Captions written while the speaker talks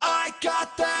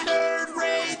got that nerd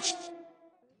rage.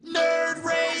 Nerd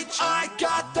rage. I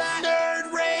got that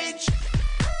nerd rage.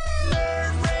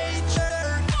 Nerd rage.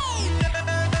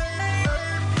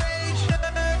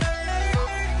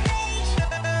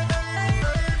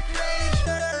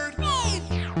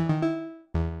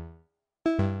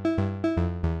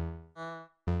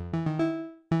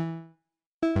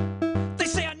 They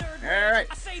say I nerd. All right.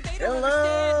 I say they don't Hello,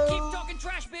 understand. Keep talking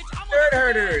trash, bitch. I'm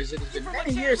Nerdherders. It has been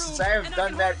many years since I have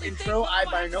done that intro. I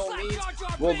by no means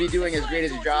will be doing as great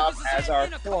as a job as our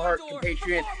cohort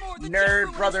compatriot,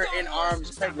 nerd brother in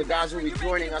arms, Craig Lagaz, will be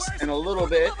joining us in a little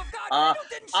bit.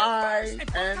 I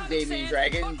am Damien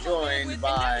Dragon, joined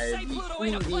by the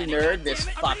Queen Bee Nerd, Miss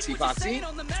Foxy Foxy,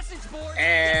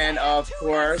 and of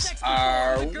course,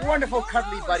 our wonderful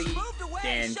cuddly buddy,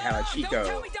 Dan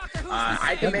Calachico.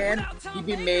 I demand he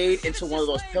be made into one of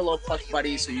those pillow plush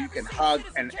buddies so you can hug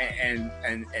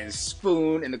and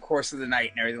spoon in the course of the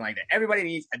night and everything like that. Everybody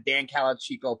needs a Dan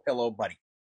Calachico pillow buddy.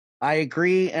 I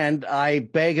agree, and I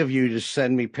beg of you to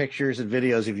send me pictures and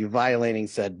videos of you violating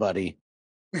said buddy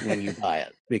when you buy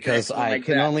it, because I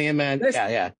can only imagine.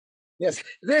 Yes,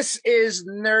 this is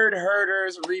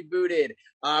Nerdherders Rebooted.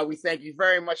 We thank you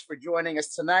very much for joining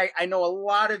us tonight. I know a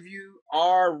lot of you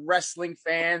are wrestling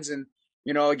fans, and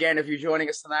you know, again, if you're joining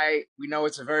us tonight, we know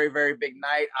it's a very, very big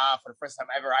night. For the first time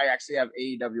ever, I actually have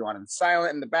AEW on in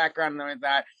silent in the background and everything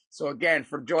like that. So again,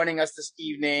 for joining us this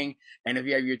evening, and if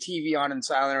you have your TV on in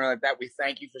silent or like that, we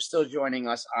thank you for still joining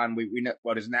us on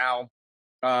what is now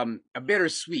a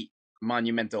bittersweet,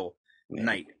 monumental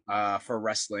night for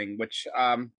wrestling, which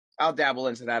I'll dabble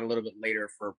into that a little bit later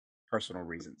for personal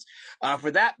reasons. For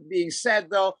that being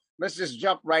said, though, let's just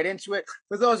jump right into it.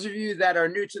 For those of you that are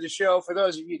new to the show, for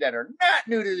those of you that are not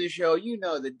new to the show, you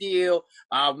know the deal.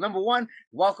 Number one,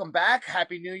 welcome back.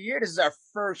 Happy New Year. This is our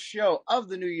first show of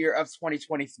the new year of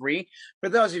 2023. For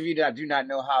those of you that do not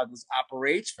know how this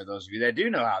operates, for those of you that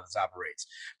do know how this operates,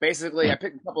 basically, I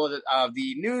picked a couple of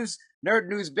the nerd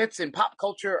news bits in pop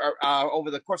culture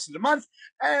over the course of the month,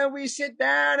 and we sit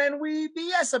down and we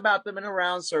BS about them in a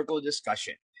round circle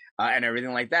discussion. And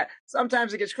everything like that.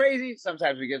 Sometimes it gets crazy.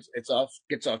 Sometimes it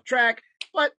gets off track,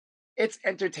 but it's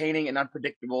entertaining and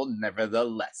unpredictable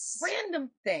nevertheless. Random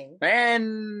thing.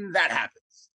 And that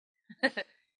happens.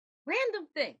 Random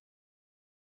thing.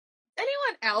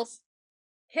 Anyone else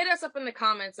hit us up in the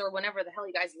comments or whenever the hell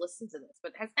you guys listen to this,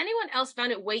 but has anyone else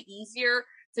found it way easier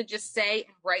to just say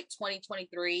and write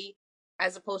 2023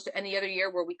 as opposed to any other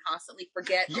year where we constantly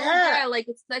forget? Yeah, like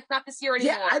it's not this year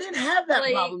anymore. Yeah, I didn't have that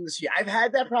problem this year. I've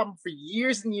had that problem for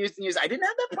years and years and years. I didn't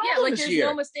have that problem this year.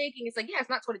 There's no mistaking. It's like, it's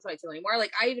not 2022 anymore.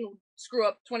 Like, I even screw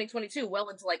up 2022 well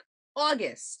into like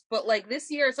August, but like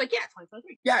this year, it's like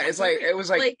 2023. Yeah, it's like it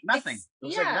was like nothing. It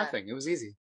was like nothing. It was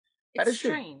easy. That is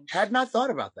strange. Had not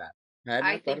thought about that.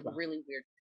 I think really weird.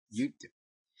 You do.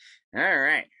 All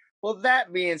right. Well,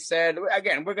 that being said,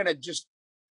 again, we're gonna just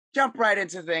jump right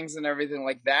into things and everything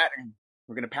like that, and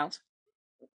we're gonna pounce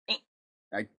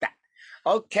like that.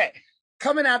 Okay,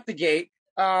 coming out the gate,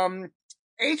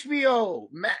 HBO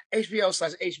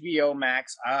slash HBO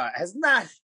Max has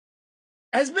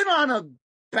been on a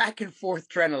back and forth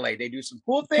trend lately. They do some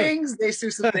cool things, they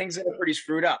do some things that are pretty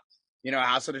screwed up. You know,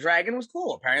 House of the Dragon was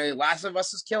cool. Apparently, Last of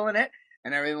Us is killing it,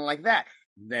 and everything like that.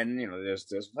 Then, you know, there's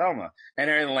Velma and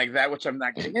everything like that, which I'm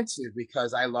not getting into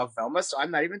because I love Velma, so I'm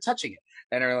not even touching it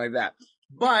and everything like that.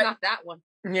 But not that one.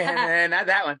 Yeah, not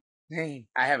that one. Hey,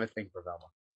 I have a thing for Velma.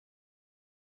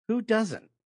 Who doesn't?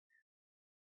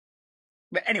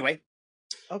 But anyway,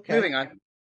 okay. Moving on.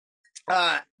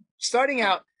 Starting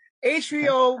out,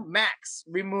 HBO Max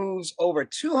removes over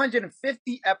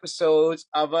 250 episodes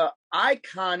of an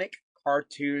iconic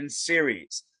cartoon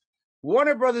series.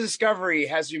 Warner Brothers Discovery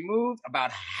has removed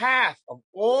about half of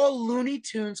all Looney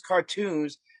Tunes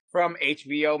cartoons from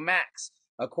HBO Max,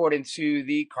 according to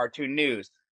the Cartoon News.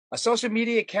 A social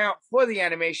media account for the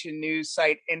animation news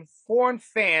site informed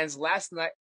fans last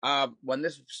night, when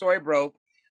this story broke,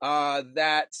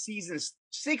 that seasons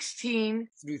 16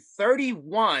 through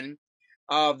 31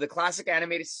 of the classic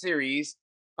animated series,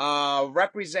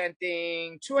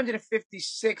 representing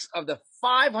 256 of the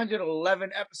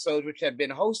 511 episodes which had been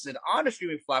hosted on the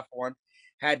streaming platform,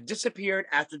 had disappeared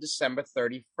after December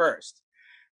 31st.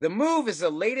 The move is the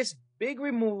latest big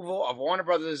removal of Warner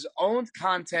Brothers' owned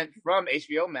content from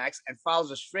HBO Max and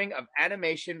follows a string of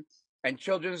animation and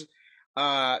children's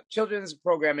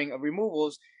programming of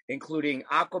removals, including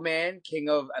Aquaman, King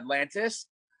of Atlantis,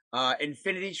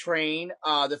 Infinity Train.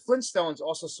 The Flintstones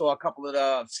also saw a couple of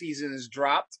the seasons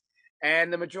dropped,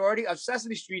 and the majority of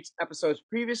Sesame Street's episodes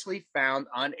previously found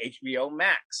on HBO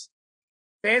Max.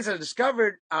 Fans have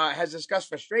discussed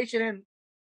frustration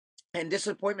and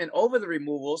disappointment over the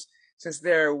removals, since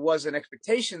there was an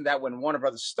expectation that when Warner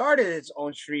Brothers started its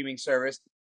own streaming service,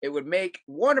 it would make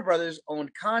Warner Brothers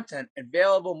owned content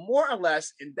available more or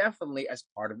less indefinitely as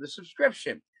part of the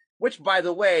subscription, which, by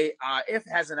the way, if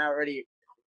hasn't already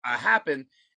happened,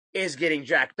 is getting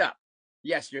jacked up.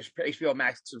 Yes, your HBO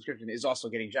Max subscription is also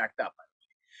getting jacked up.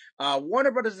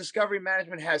 Warner Brothers Discovery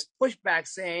Management has pushed back,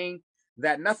 saying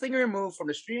that nothing removed from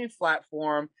the streaming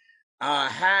platform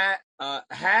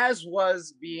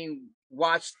was being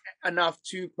watched enough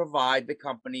to provide the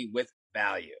company with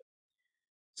value.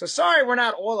 So sorry, we're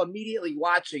not all immediately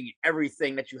watching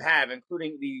everything that you have,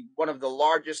 including one of the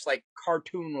largest like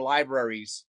cartoon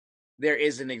libraries there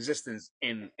is in existence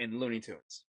in Looney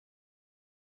Tunes.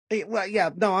 Well,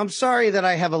 yeah, no, I'm sorry that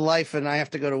I have a life and I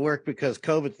have to go to work because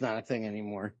COVID's not a thing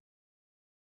anymore.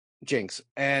 Jinx.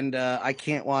 And I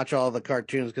can't watch all the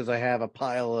cartoons because I have a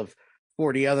pile of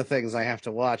 40 other things I have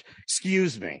to watch.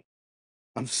 Excuse me.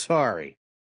 I'm sorry.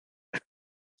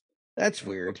 That's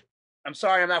weird. I'm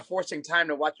sorry I'm not forcing time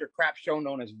to watch your crap show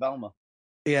known as Velma.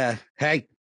 Yeah. Hey.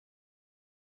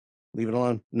 Leave it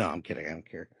alone. No, I'm kidding. I don't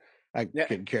care. I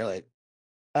couldn't care less.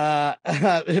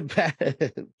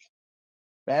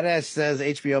 Badass says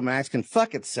HBO Max can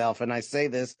fuck itself, and I say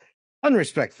this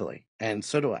unrespectfully, and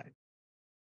so do I.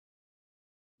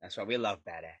 That's why we love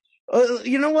Badass.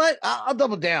 You know what? I'll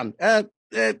double down.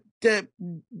 WB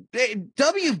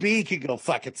can go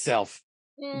fuck itself.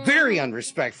 Very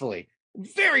unrespectfully.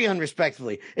 Very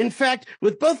unrespectfully. In fact,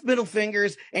 with both middle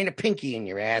fingers and a pinky in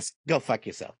your ass, go fuck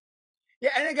yourself.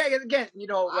 Yeah, and again, you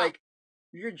know, like,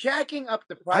 you're jacking up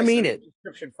the price of the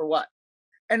subscription for what?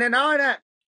 And then now that,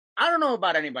 I don't know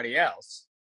about anybody else,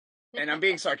 and I'm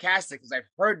being sarcastic because I've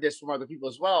heard this from other people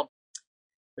as well.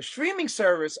 The streaming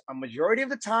service, a majority of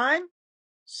the time,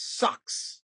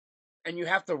 sucks. And you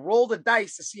have to roll the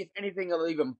dice to see if anything will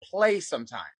even play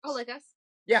sometimes. Oh, like us?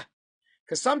 Yeah.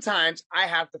 Because sometimes I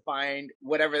have to find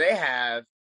whatever they have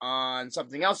on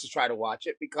something else to try to watch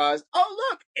it because, oh,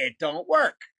 look, it don't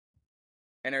work.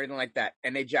 And everything like that.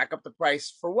 And they jack up the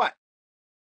price for what?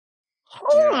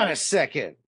 Hold on a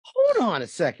second.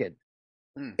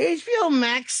 HBO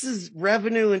Max's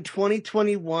revenue in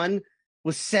 2021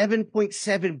 was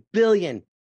 $7.7 billion.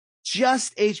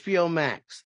 Just HBO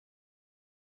Max.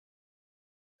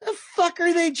 The fuck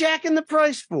are they jacking the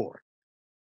price for?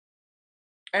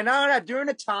 And now during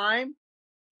a time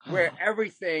where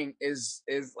everything is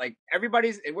like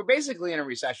we're basically in a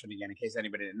recession again, in case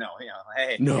anybody didn't know. You know,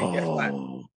 hey,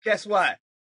 no. Guess what?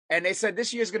 And they said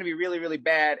this year is going to be really, really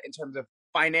bad in terms of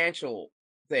financial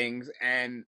things,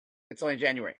 and it's only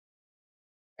January.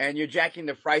 And you're jacking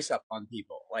the price up on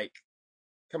people. Like,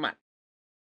 come on.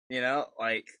 You know,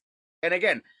 like, and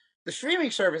again, the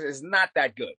streaming service is not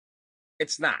that good.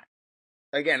 It's not.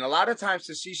 Again, a lot of times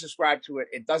to subscribe to it,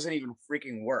 it doesn't even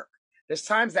freaking work. There's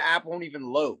times the app won't even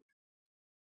load.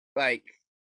 Like,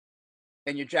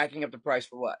 and you're jacking up the price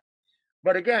for what?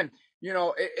 But again, you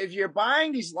know, if you're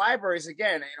buying these libraries,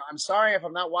 again, you know, I'm sorry if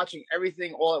I'm not watching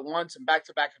everything all at once and back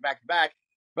to back to back to back,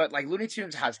 but like Looney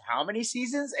Tunes has how many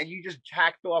seasons? And you just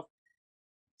jacked off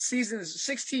seasons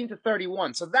 16 to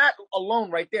 31. So that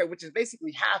alone right there, which is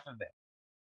basically half of it.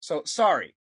 So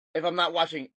sorry if I'm not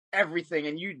watching everything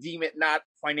and you deem it not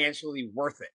financially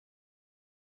worth it.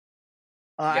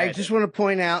 I just want to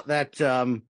point out that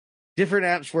different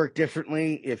apps work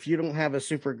differently. If you don't have a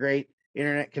super great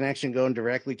internet connection going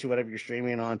directly to whatever you're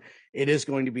streaming on, it is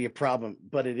going to be a problem.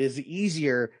 But it is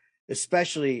easier,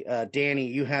 especially Danny,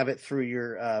 you have it through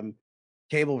your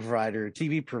cable provider,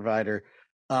 TV provider.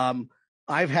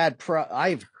 I've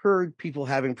heard people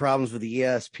having problems with the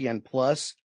ESPN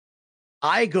Plus.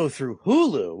 I go through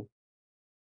Hulu,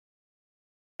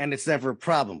 and it's never a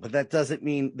problem. But that doesn't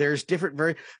mean there's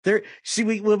different See,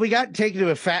 we got take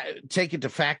it to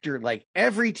factor, like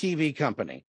every TV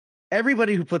company,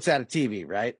 everybody who puts out a TV,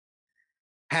 right,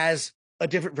 has a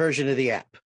different version of the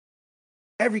app.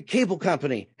 Every cable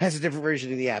company has a different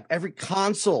version of the app. Every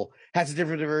console has a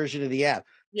different version of the app.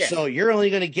 Yeah. So you're only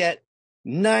going to get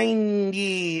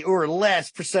 90 or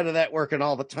less % of that working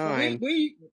all the time.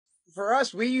 For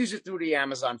us, we use it through the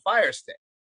Amazon Fire Stick.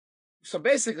 So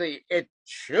basically, it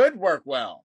should work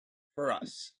well for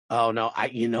us. Oh, no.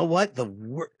 You know what?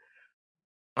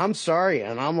 I'm sorry,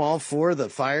 and I'm all for the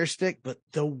Fire Stick, but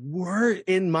the word,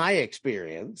 in my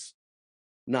experience,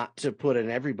 not to put in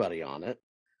everybody on it,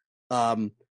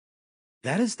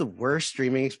 that is the worst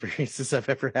streaming experiences I've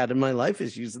ever had in my life,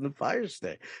 is using the Fire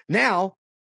Stick. Now,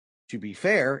 to be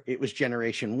fair, it was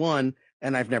Generation 1,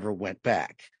 and I've never went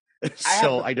back.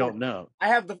 So I don't know.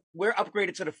 We're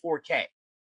upgraded to the 4K.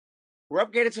 We're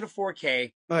upgraded to the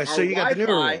 4K. All right, so you got the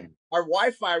newer one. Our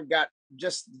Wi-Fi got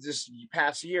just this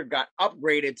past year got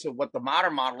upgraded to what the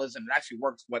modern model is, and it actually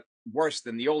works worse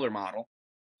than the older model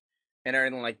and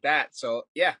everything like that. So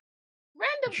yeah.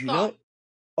 Random You thought. know?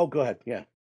 Oh, go ahead. Yeah.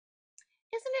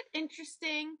 Isn't it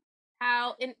interesting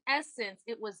how, in essence,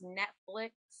 it was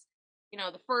Netflix,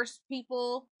 the first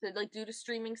people to like do the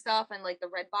streaming stuff and like the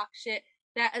red box shit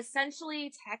that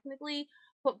essentially, technically,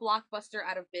 put Blockbuster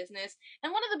out of business.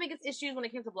 And one of the biggest issues when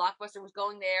it came to Blockbuster was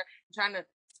going there and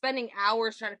spending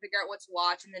hours trying to figure out what to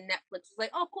watch, and then Netflix was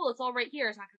like, "Oh, cool, it's all right here.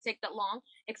 It's not gonna take that long."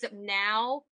 Except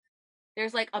now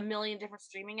there's like a million different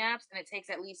streaming apps, and it takes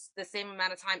at least the same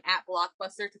amount of time at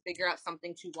Blockbuster to figure out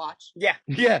something to watch. Yeah.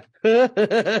 Yeah. My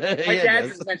dad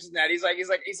just mentioned that. He's like,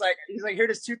 here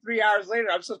it is 2-3 hours later.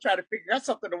 I'm still trying to figure out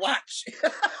something to watch. It's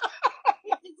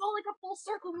all like a full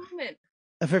circle movement.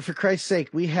 For Christ's sake,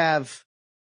 we have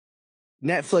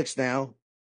Netflix now,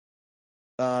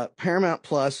 Paramount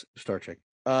Plus, Star Trek,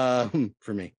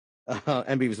 for me,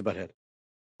 and Beavis and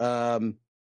Butthead.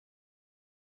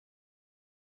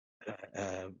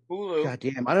 Hulu. God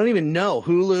damn, I don't even know.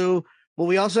 Hulu. Well,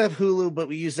 we also have Hulu, but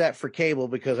we use that for cable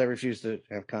because I refuse to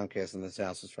have Comcast in this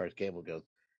house as far as cable goes.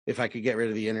 If I could get rid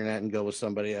of the internet and go with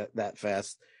somebody that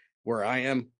fast where I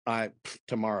am,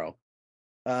 tomorrow.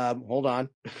 Hold on.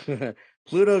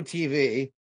 Pluto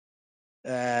TV.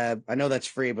 I know that's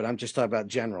free, but I'm just talking about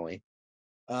generally.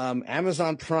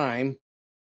 Amazon Prime.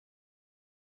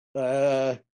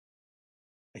 I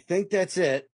think that's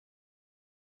it.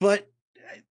 But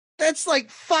that's like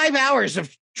 5 hours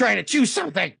of trying to choose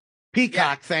something.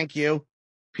 Peacock, yeah. Thank you.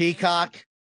 Peacock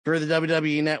for the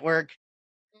WWE Network.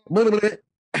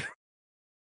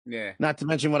 Yeah. Not to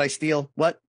mention what I steal.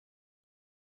 What?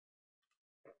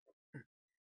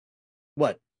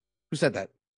 What? Who said that?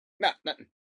 No, nothing.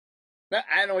 No,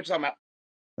 I don't know what you're talking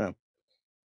about. Oh.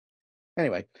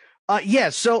 Anyway. Yeah,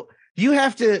 so you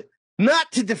have to,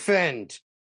 not to defend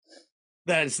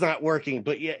that it's not working,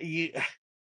 but yeah,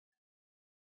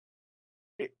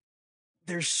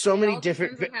 there's so many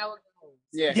different.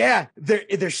 Yeah,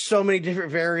 there's so many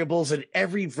different variables, and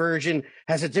every version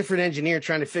has a different engineer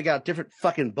trying to figure out different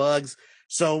fucking bugs.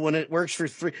 So when it works for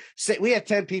free, say we have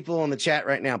 10 people in the chat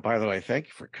right now. By the way, thank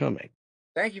you for coming.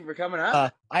 Thank you for coming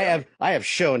up. I have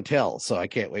show and tell, so I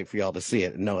can't wait for y'all to see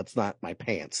it. No, it's not my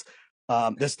pants.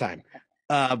 This time.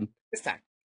 This time.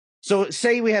 So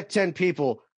say we have 10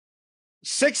 people.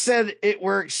 6 said it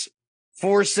works.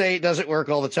 4 say it doesn't work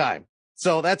all the time.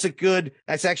 So that's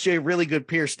actually a really good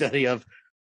peer study of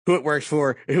who it works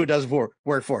for and who it doesn't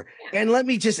work for. And let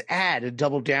me just add and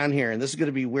double down here. And this is going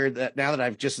to be weird that now that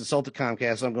I've just insulted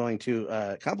Comcast, I'm going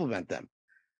to compliment them.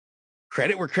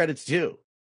 Credit where credit's due.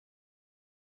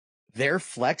 Their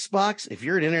Flex box, if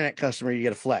you're an internet customer, you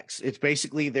get a Flex. It's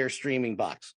basically their streaming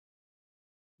box.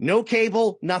 No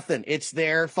cable, nothing. It's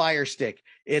their Fire Stick.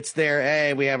 It's their,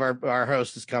 hey, we have our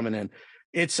host is coming in.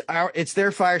 It's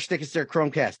their Fire Stick. It's their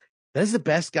Chromecast. That is the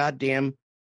best goddamn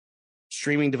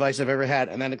streaming device I've ever had.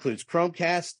 And that includes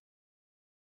Chromecast,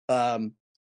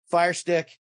 Fire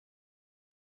Stick,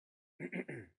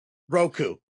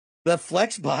 Roku. The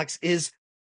Flex box is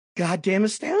goddamn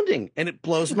astounding. And it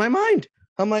blows my mind.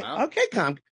 I'm like, wow. Okay,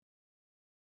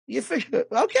 you figure,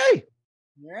 okay.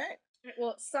 All right.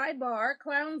 Well, sidebar,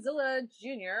 Clownzilla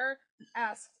Jr.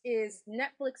 asked, is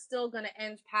Netflix still going to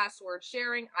end password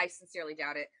sharing? I sincerely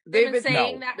doubt it. They've been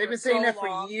saying that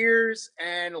for years,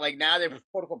 and like now they're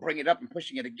bringing it up and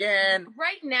pushing it again.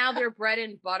 Right now, their bread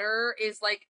and butter is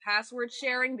like password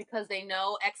sharing because they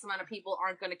know X amount of people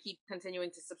aren't going to keep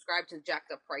continuing to subscribe to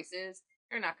jacked up prices.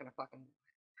 They're not going to fucking.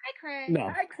 Hi, Craig. No.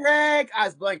 Hi, Craig. I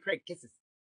was blowing Craig kisses.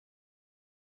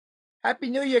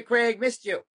 Happy New Year, Craig. Missed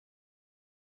you.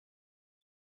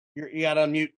 You got to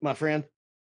unmute, my friend.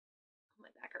 My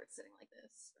back hurts sitting like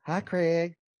this. Hi,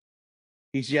 Craig.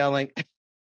 He's yelling.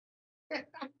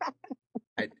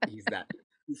 He's that.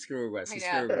 He's screwing us.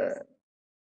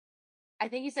 I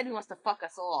think he said he wants to fuck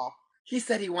us all. He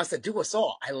said he wants to do us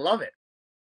all. I love it.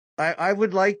 I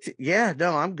would like to. Yeah,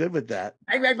 no, I'm good with that.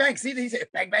 Bang, bang, bang. See, he said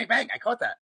bang, bang, bang. I caught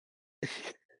that.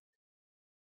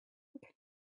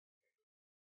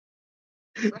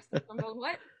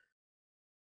 What?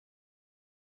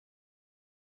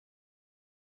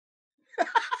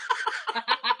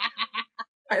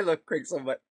 I love Craig so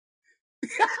much.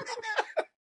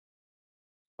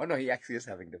 Oh no, he actually is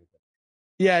having difficulty.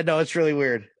 Yeah, no, it's really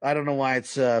weird. I don't know why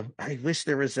it's I wish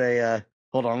there was a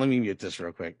hold on, let me mute this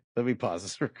real quick. Let me pause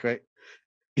this real quick.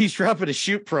 He's dropping a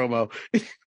shoot promo.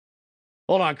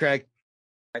 Hold on, Craig.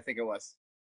 I think it was.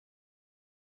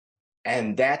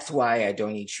 And that's why I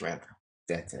don't eat shrimp.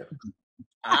 That's it.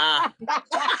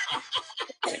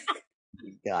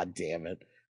 God damn it.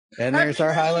 And there's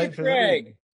our highlight for Craig. the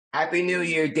week. Happy New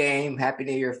Year, Dame. Happy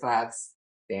New Year, Fox.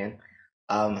 Dan.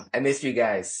 I missed you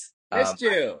guys. Missed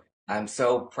you. I'm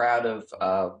so proud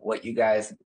of what you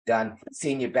guys done.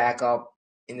 Seeing you back up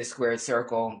in the squared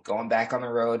circle, going back on the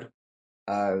road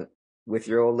with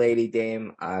your old lady,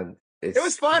 Dame. It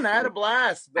was fun. I had a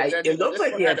blast. But then it looked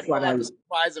like you had to pull fun. out the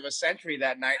surprise of a century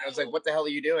that night. I was like, "What the hell are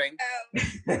you doing?"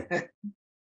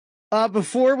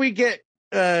 Before we get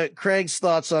Craig's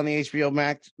thoughts on the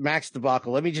HBO Max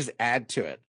debacle, let me just add to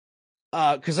it.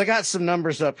 Because I got some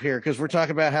numbers up here, because we're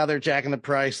talking about how they're jacking the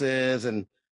prices and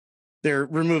they're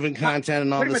removing content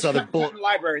and all this other bull.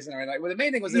 Libraries and everything. Well, the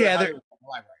main thing was library.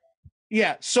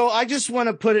 Yeah, so I just want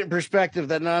to put it in perspective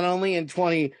that not only in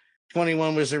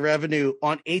 2021 was the revenue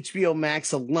on HBO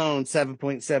Max alone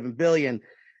 $7.7 billion.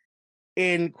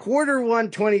 In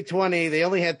Q1 2020, they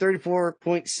only had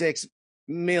 34.6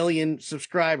 million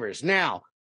subscribers. Now,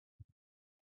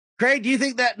 Craig, do you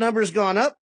think that number's gone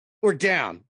up or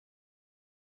down?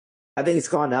 I think it's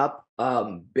gone up,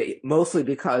 mostly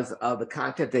because of the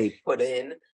content they put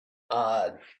in.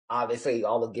 Obviously,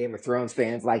 all the Game of Thrones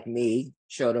fans like me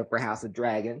showed up for House of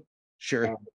Dragon.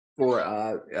 Sure.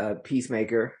 For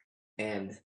Peacemaker.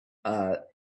 And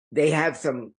they have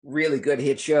some really good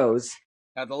hit shows.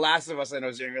 The Last of Us, I know,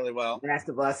 is doing really well. Last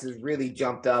of Us has really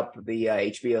jumped up the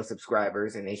HBO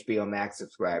subscribers and HBO Max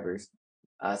subscribers.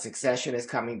 Succession is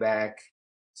coming back.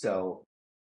 So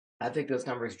I think those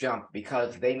numbers jump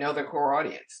because they know their core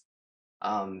audience.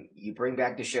 You bring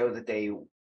back the show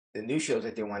the new shows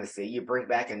that they want to see. You bring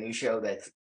back a new show that's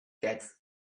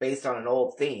based on an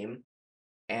old theme,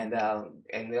 and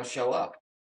they'll show up.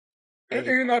 And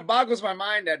you know, it boggles my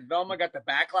mind that Velma got the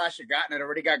backlash it got, and it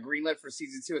already got greenlit for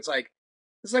season 2. It's like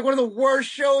one of the worst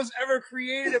shows ever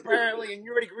created, apparently, and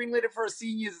you already greenlit it for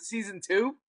season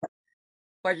 2.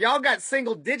 Like, y'all got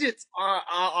single digits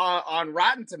on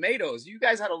Rotten Tomatoes. You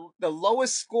guys had the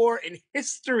lowest score in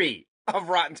history of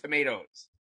Rotten Tomatoes.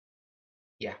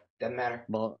 Yeah, doesn't matter.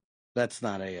 Well, that's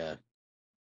not a.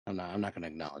 I'm not going to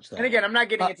acknowledge that. And again, I'm not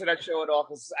getting into that show at all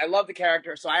because I love the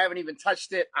character, so I haven't even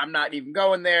touched it. I'm not even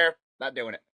going there. Not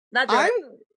doing it. Not doing it.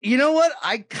 You know what?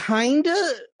 I kind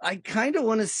of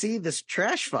want to see this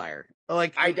trash fire.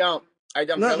 Like I don't.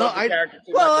 No,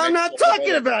 I'm not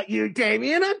talking about you,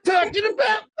 Damien. I'm talking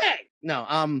about me. No,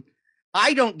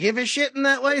 I don't give a shit in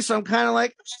that way. So I'm kind of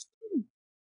like,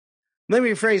 let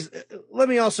me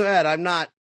also add, I'm not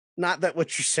that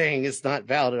what you're saying is not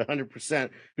valid 100%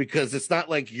 because it's not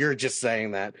like you're just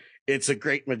saying that. It's a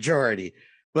great majority.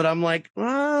 But I'm like,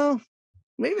 well,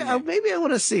 maybe I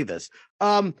want to see this.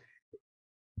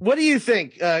 What do you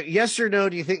think? Yes or no?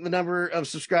 Do you think the number of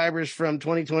subscribers from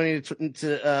 2020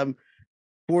 to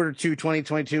Q2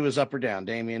 2022 is up or down,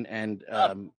 Damien? And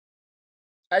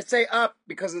I'd say up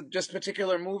because of just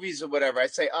particular movies or whatever.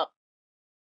 I'd say up.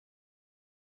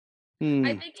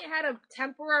 I think it had a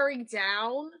temporary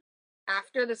down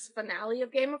after this finale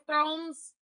of Game of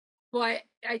Thrones, but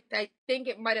I think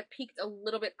it might have peaked a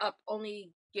little bit up,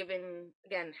 only given,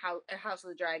 again, House of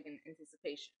the Dragon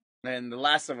anticipation. And The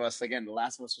Last of Us,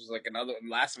 was like another.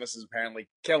 Last of Us is apparently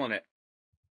killing it.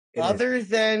 Other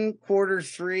than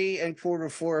Q3 and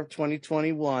Q4 of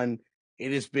 2021,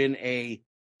 it has been a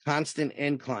constant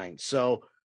incline. So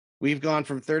we've gone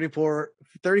from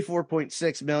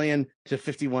 34.6 million to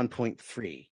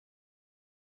 51.3.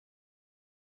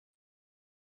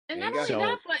 And not only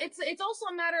that, but it's also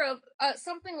a matter of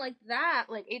something like that,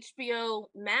 like HBO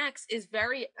Max is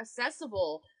very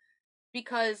accessible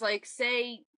because, like,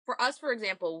 say for us, for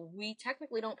example, we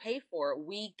technically don't pay for it.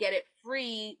 We get it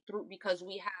free because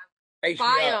we have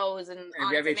bios and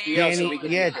we have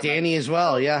HBO. Danny as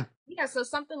well. Yeah. Yeah. So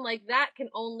something like that can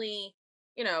only,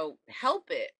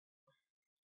 help it.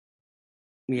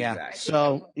 Yeah. Exactly.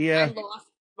 So, yeah. I lost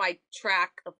my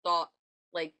track of thought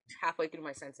like halfway through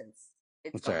my sentence.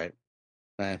 It's all right.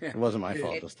 It wasn't my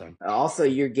fault this time. Also,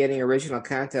 you're getting original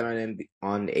content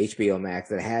on HBO Max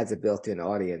that has a built-in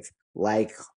audience,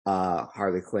 like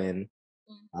Harley Quinn,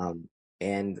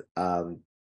 and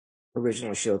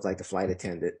original shows like The Flight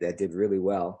Attendant that did really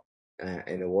well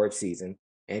in award season.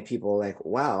 And people are like,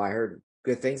 "Wow, I heard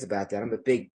good things about that." I'm a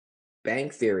big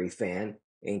Bang Theory fan,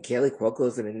 and Kaylee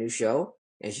Cuoco's in a new show,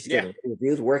 and she's getting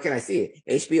reviews. Where can I see it?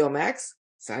 HBO Max?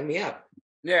 Sign me up.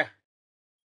 Yeah.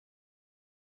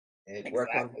 And it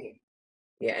worked on me.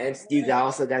 Yeah, and you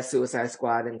also got Suicide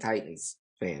Squad and Titans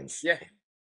fans. Yeah.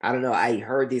 I don't know. I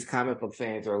heard these comic book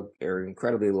fans are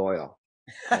incredibly loyal.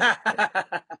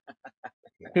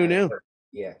 Who knew?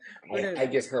 Yeah. I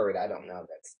just heard. I don't know if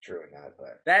that's true or not,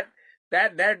 but that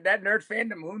nerd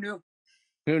fandom, who knew?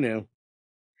 Who knew?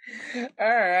 All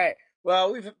right.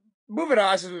 Well, moving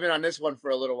on, since we've been on this one for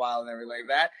a little while and everything like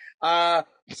that.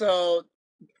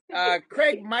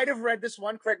 Craig might have read this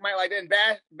one. Craig might like it, and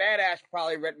Badass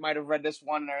probably might have read this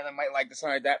one, or they might like this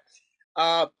one like that.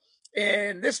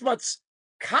 In this month's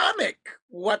comic,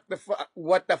 what the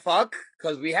fuck?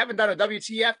 Because we haven't done a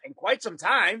WTF in quite some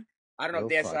time. I don't know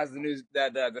if Dan still has the news,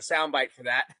 the soundbite for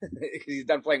that, because he's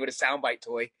done playing with a soundbite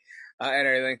toy and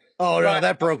everything. Oh no,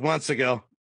 that broke months ago.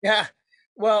 Yeah.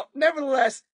 Well,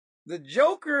 nevertheless, the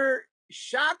Joker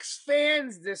shocks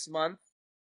fans this month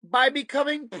by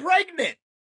becoming pregnant.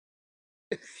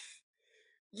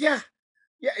 Yeah.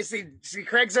 See,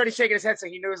 Craig's already shaking his head, so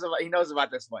he knows about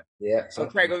this one. Yeah. So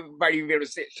Craig might even be able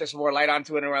to shed some more light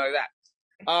onto it and around like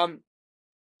that.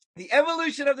 The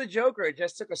evolution of the Joker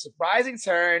just took a surprising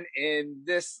turn in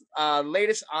this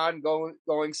latest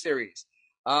ongoing series.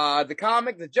 The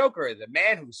comic, The Joker, the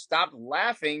man who stopped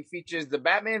laughing, features the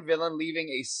Batman villain leaving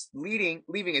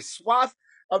a swath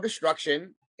of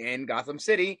destruction in Gotham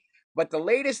City. But the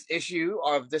latest issue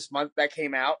of this month that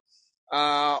came out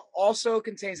also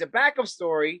contains a backup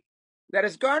story that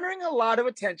is garnering a lot of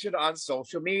attention on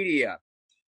social media.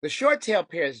 The short tale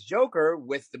pairs Joker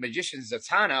with the magician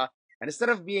Zatanna, and instead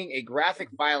of being a graphic,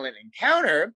 violent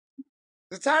encounter,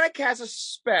 Zatanna casts a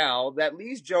spell that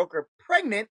leaves Joker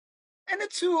pregnant, and the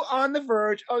two on the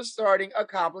verge of starting a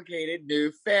complicated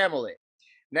new family.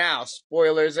 Now,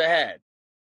 spoilers ahead.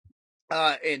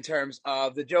 In terms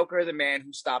of The Joker, the man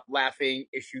who stopped laughing,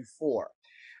 issue 4.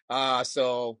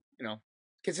 So,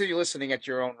 consider listening at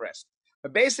your own risk.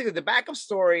 But basically, the backup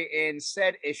story in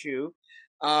said issue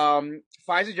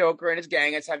finds the Joker and his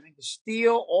gang attempting to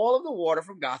steal all of the water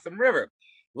from Gotham River.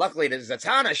 Luckily, the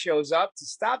Zatanna shows up to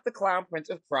stop the clown prince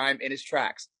of crime in his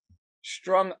tracks.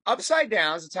 Strung upside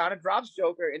down, Zatanna drops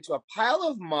Joker into a pile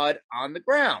of mud on the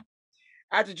ground.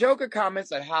 After Joker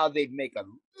comments on how they'd make a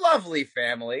lovely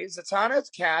family, Zatanna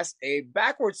casts a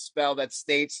backwards spell that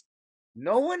states,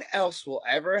 "No one else will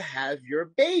ever have your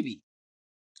baby."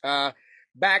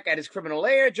 Back at his criminal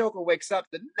lair, Joker wakes up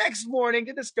the next morning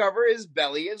to discover his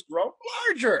belly has grown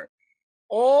larger.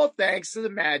 All thanks to the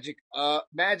magic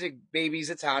baby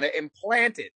Zatanna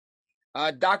implanted.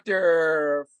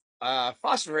 Dr.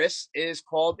 Phosphorus is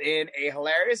called in a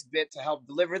hilarious bit to help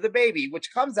deliver the baby,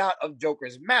 which comes out of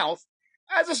Joker's mouth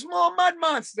as a small mud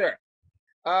monster.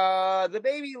 The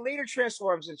baby later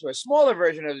transforms into a smaller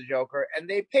version of the Joker, and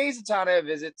they pay Zatanna a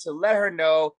visit to let her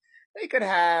know they could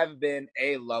have been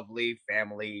a lovely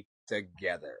family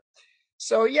together.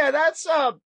 So yeah, that's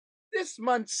this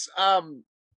month's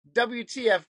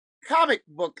WTF comic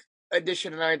book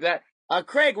edition and like that.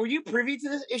 Craig, were you privy to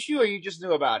this issue, or you just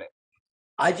knew about it?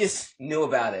 I just knew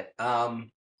about it.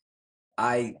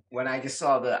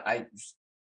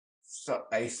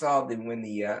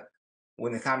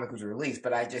 When the comic was released,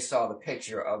 but I just saw the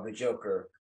picture of the Joker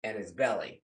and his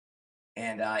belly,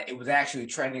 and it was actually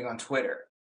trending on Twitter.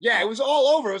 Yeah, it was all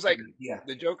over. It was like,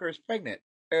 the Joker is pregnant.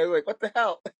 I was like, what the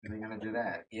hell? They're gonna do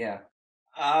that? Yeah.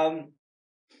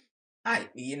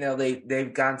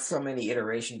 They've gone so many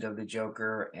iterations of the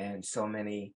Joker and so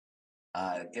many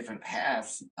different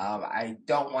paths. I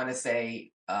don't want to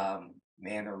say,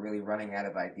 they're really running out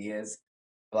of ideas,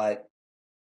 but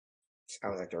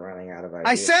sounds like they're running out of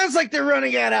ideas. Sounds like they're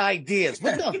running out of ideas.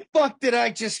 What the fuck did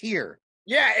I just hear?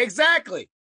 Yeah,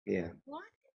 exactly. Yeah. What?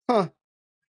 Huh.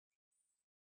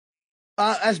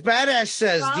 As Badass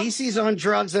says, DC's on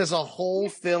drugs as a whole,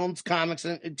 films, comics,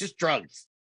 and just drugs.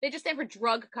 They just stand for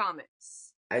drug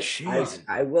comics.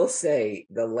 I will say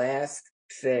the last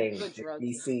thing that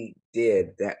DC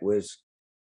did that was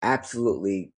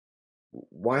absolutely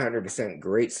 100%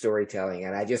 great storytelling,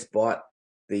 and I just bought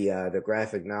the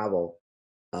graphic novel.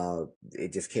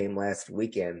 It just came last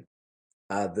weekend.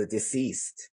 The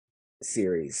Deceased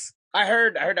series. I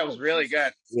heard that was really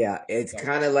good. Yeah, it's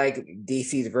kind of like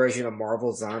DC's version of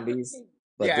Marvel Zombies.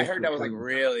 But yeah, I heard that was like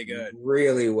really good,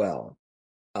 really well.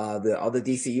 The other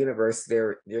DC universe,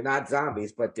 they're not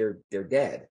zombies, but they're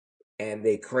dead, and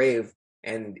they crave.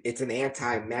 And it's an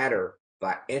anti-life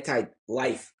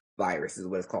virus is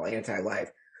what it's called, anti-life.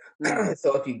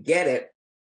 So if you get it,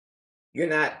 you're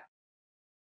not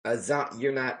a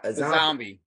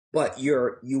zombie, but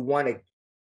you want to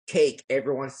take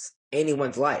anyone's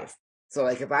life. So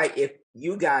like if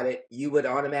you got it, you would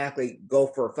automatically go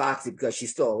for Foxy because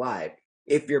she's still alive.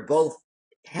 If you're both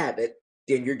have it,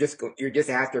 then you're just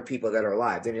after people that are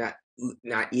alive. They're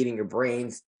not eating your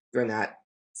brains. They're not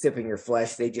sipping your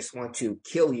flesh. They just want to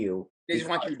kill you. They just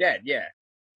want you dead. Yeah.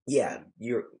 Yeah.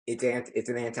 It's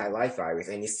an anti-life virus,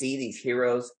 and you see these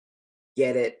heroes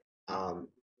get it. The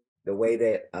way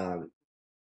that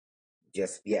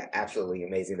absolutely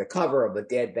amazing. The cover of the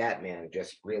dead Batman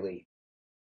just really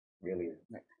really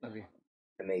Love you.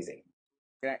 amazing.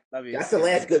 Yeah, love you. That's the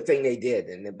last good thing they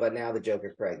did, but now the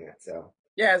Joker's pregnant, so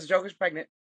Yeah, the Joker's pregnant.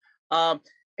 And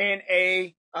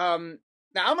now I'm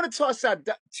gonna toss out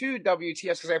two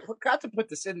WTFs because I forgot to put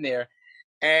this in there,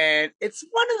 and it's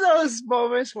one of those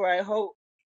moments where I hope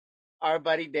our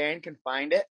buddy Dan can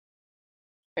find it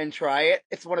and try it.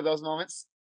 It's one of those moments.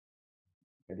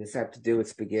 does this have to do with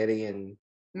spaghetti and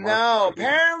No,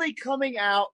 apparently coming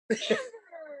out. Hi,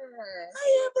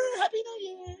 Amber. Happy New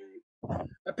Year.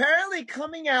 Apparently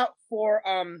coming out for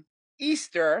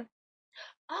Easter.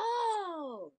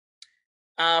 Oh.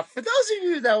 For those of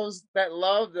you that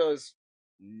love those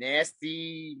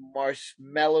nasty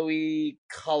marshmallowy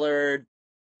colored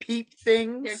peep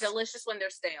things, They're delicious when they're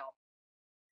stale.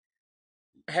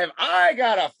 have I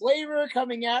got a flavor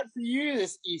coming out for you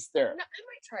this Easter? No, I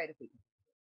might try it if we can.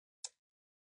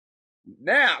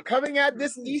 Now, coming out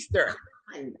this Easter,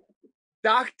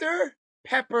 Dr.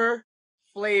 Pepper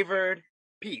flavored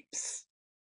peeps.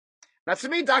 Now, to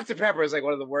me, Dr. Pepper is like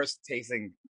one of the worst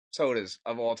tasting sodas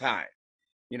of all time.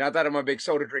 You know, not that I'm a big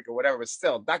soda drinker or whatever, but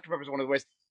still, Dr. Pepper is one of the worst.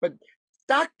 But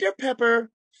Dr.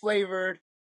 Pepper flavored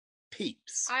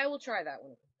peeps. I will try that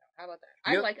one. How about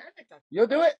that? I like Dr. You'll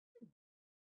do it?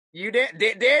 You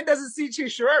Dan doesn't seem too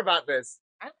sure about this.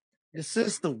 This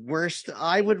is the worst.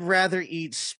 I would rather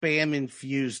eat spam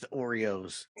infused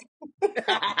Oreos.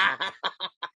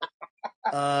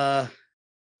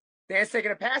 Dan's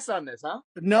taking a pass on this, huh?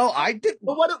 No, I did.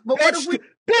 But what if we?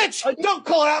 Bitch, don't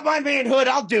call out my manhood.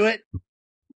 I'll do it.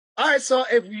 All right, so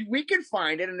if we can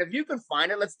find it, and if you can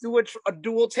find it, let's do a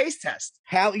dual taste test.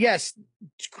 Yes,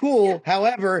 cool. Yeah.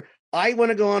 However, I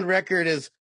want to go on record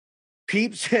as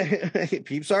peeps.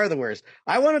 Peeps are the worst.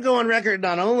 I want to go on record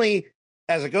not only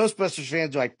as a Ghostbusters fan,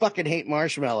 do I fucking hate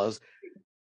marshmallows.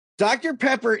 Dr.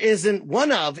 Pepper isn't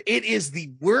one of. It is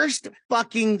the worst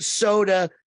fucking soda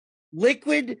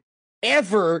liquid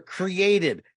ever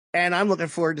created, and I'm looking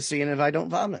forward to seeing if I don't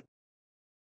vomit.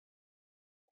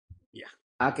 Yeah.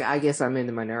 I guess I'm in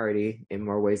the minority in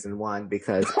more ways than one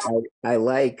because I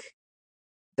like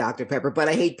Dr. Pepper, but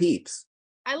I hate Peeps.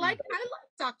 I like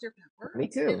Dr. Pepper. Me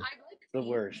too. I like the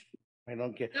worst. I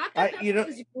don't get. Dr. Pepper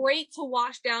is great to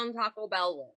wash down Taco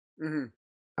Bell with.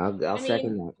 Mm-hmm. I'll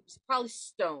second that. Probably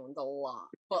stoned a lot,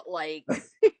 but like.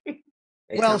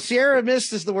 Well, Sierra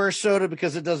Mist is the worst soda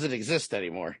because it doesn't exist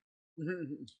anymore.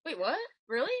 Wait, what?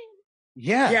 Really?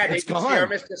 Yeah, it's gone. Sierra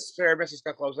Mist just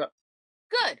got closed up.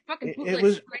 Good. Fucking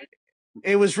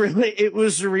it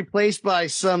was replaced by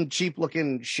some cheap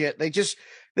looking shit.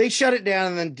 They shut it down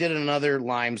and then did another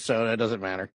lime soda. It doesn't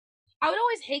matter. I would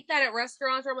always hate that at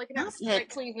restaurants where I'm like, can I have a Sprite,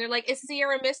 please? And they're like, is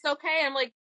Sierra Mist okay? I'm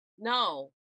like, no,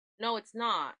 it's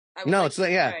not. No, it's not.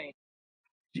 Yeah.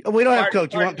 We don't have Coke.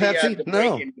 Do you want Pepsi?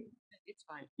 No. It's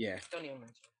fine. Yeah. Don't even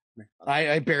mention it.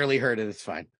 I barely heard it. It's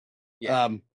fine. Yeah.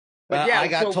 But I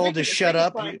got told to shut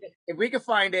up. If we can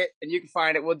find it and you can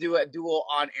find it, we'll do a dual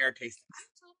on-air tasting.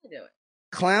 I'll do it.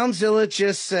 Clownzilla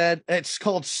just said it's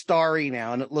called Starry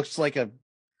now, and it looks like a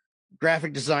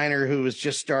graphic designer who was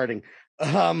just starting.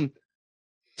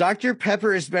 Dr.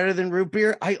 Pepper is better than root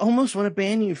beer. I almost want to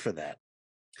ban you for that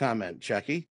comment,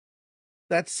 Chucky.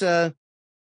 That's slander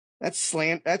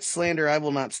I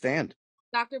will not stand.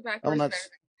 Dr. Pepper is better than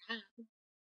Tab.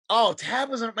 Oh, Tab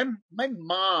was my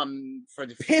mom for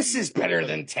the Piss is better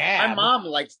than Tab. My mom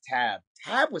liked Tab.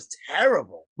 Tab was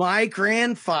terrible. My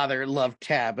grandfather loved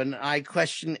Tab, and I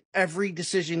question every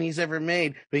decision he's ever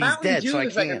made. But he's dead, so I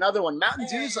can't. Like another one. Mountain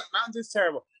Dew's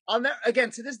terrible. I'll never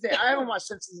again to this day. I haven't watched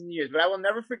Simpsons in years, but I will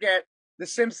never forget the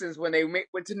Simpsons when they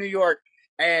went to New York.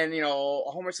 And, you know,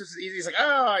 Homer Simpson's easy. He's like,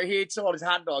 oh, he eats all his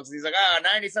hot dogs. And he's like, oh, now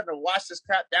I need something to wash this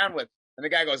crap down with. And the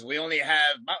guy goes, we only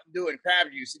have Mountain Dew and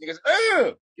crab juice. And he goes,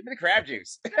 oh, give me the crab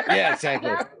juice. Yeah, exactly.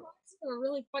 That's a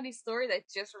really funny story that I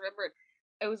just remembered.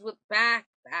 It was with back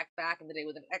in the day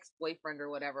with an ex-boyfriend or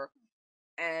whatever.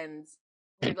 And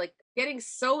we were, like, getting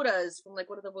sodas from, like,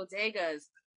 one of the bodegas.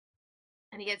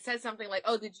 And he had said something like,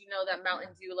 oh, did you know that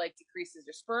Mountain Dew, like, decreases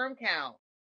your sperm count?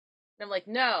 And I'm like,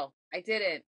 no, I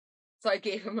didn't. So I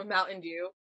gave him a Mountain Dew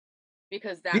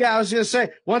because that. Yeah, I was gonna say.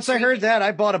 Once I heard that,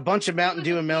 I bought a bunch of Mountain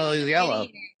Dew and Mellow Yellow.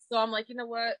 So I'm like, you know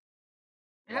what?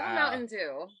 Have a Mountain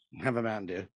Dew. Have a Mountain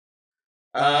Dew.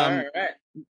 All right.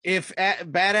 If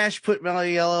Bad Ash put Mellow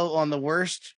Yellow on the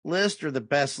worst list or the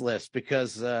best list,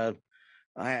 because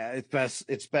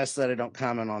it's best that I don't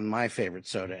comment on my favorite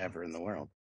soda ever in the world.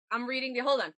 I'm reading the.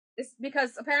 Hold on. This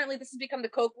because apparently this has become the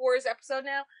Coke Wars episode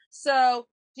now. So.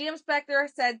 GM Spectre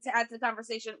said to add to the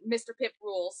conversation, Mr. Pip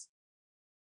rules.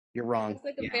 You're wrong. It's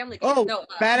like a family. Oh,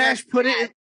 Badash put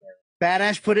it.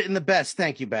 Badash put it in the best.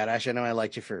 Thank you, Badash. I know I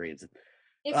liked you for a reason.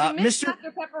 If you mix Mr.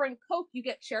 Dr. Pepper and Coke, you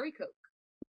get cherry Coke.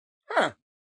 Huh.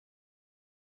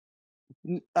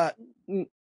 I'm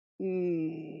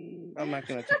not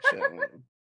going to touch that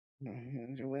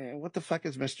one. What the fuck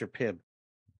is Mr. Pibb?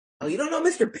 Oh, you don't know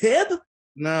Mr. Pibb?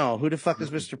 No, who the fuck is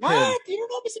Mr. Pibb? What? You don't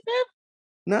know Mr. Pibb?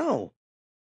 No.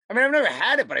 I mean, I've never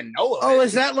had it, but I know of it. Oh,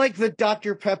 is that like the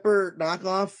Dr. Pepper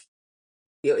knockoff?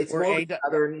 You know, it's Or more a- of a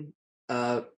southern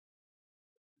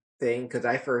thing because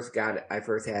I first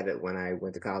had it when I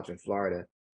went to college in Florida.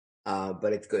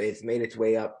 But it's made its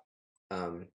way up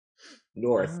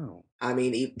north. Oh. I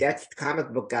mean, that's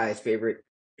comic book guy's favorite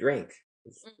drink.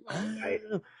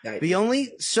 The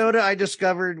only soda I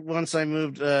discovered once I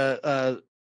moved a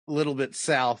little bit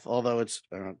south, although it's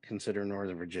considered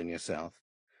Northern Virginia south.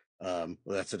 Well,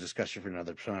 that's a discussion for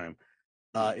another time.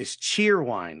 Is cheer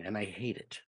wine, and I hate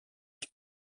it.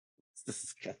 It's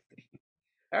disgusting.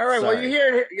 All right. Well, Sorry.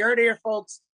 you heard it here,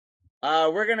 folks.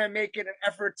 We're gonna make it an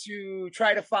effort to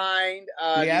try to find.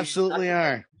 We these absolutely Dr.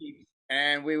 are. Pepper peeps,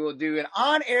 and we will do an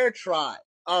on-air try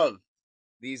of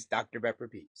these Dr. Pepper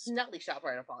peeps. Nutley shop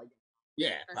right off all you. Yeah,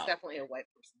 That's probably. definitely a white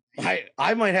person.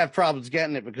 I might have problems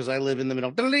getting it because I live in the middle.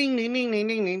 Ding, ding, ding, ding,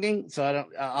 ding, ding, ding. So I don't.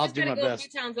 I'll Just do gotta my go best. a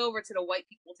few towns over to the white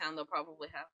people town. They'll probably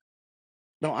have.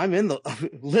 No, I'm in the.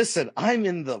 Listen, I'm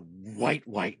in the white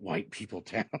people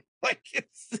town. Like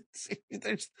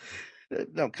there's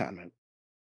no comment.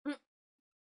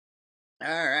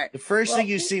 All right. The first thing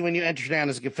you see when you enter town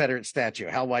is a Confederate statue.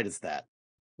 How white is that?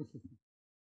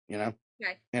 You know.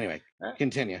 Okay. Anyway, Huh?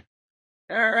 continue.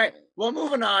 All right. Well,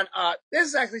 moving on. This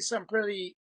is actually some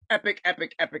pretty epic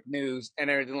news and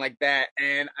everything like that.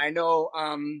 And I know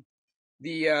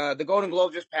the Golden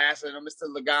Globe just passed. I know Mr.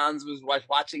 Legans was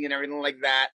watching and everything like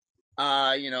that.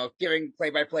 Giving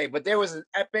play-by-play. But there was an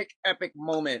epic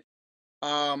moment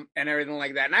and everything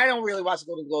like that. And I don't really watch the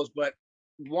Golden Globes, but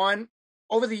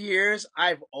over the years,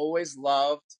 I've always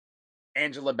loved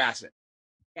Angela Bassett.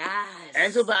 Yes.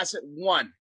 Angela Bassett,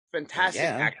 one, fantastic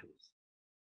Yeah. actress.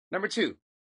 Number two,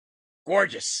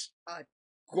 gorgeous.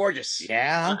 Gorgeous.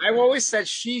 Yeah. I've always said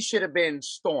she should have been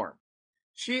Storm.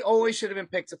 She always should have been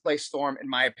picked to play Storm, in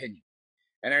my opinion,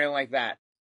 and everything like that.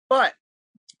 But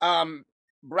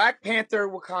Black Panther: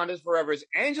 Wakanda's Forever's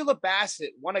Angela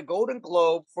Bassett won a Golden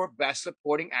Globe for Best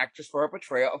Supporting Actress for her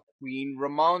portrayal of Queen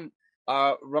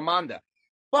Ramonda.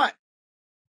 But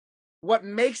what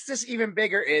makes this even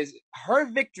bigger is her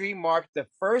victory marked the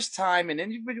first time an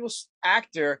individual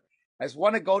actor has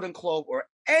won a Golden Globe or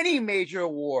any major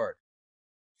award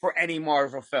for any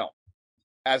Marvel film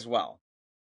as well.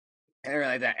 And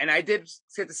everything like that. And I did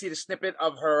get to see the snippet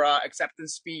of her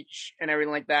acceptance speech and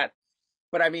everything like that.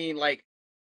 But I mean, like,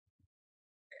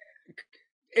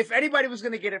 if anybody was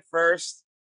going to get it first,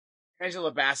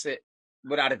 Angela Bassett,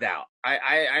 without a doubt.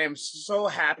 I am so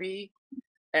happy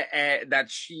that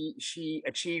she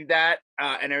achieved that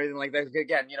and everything like that.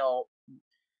 Again,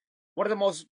 one of the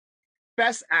most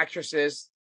best actresses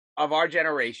of our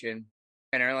generation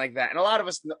and everything like that. And a lot of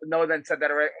us know that and said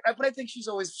that already. But I think she's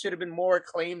always should have been more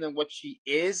acclaimed than what she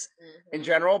is in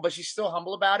general, but she's still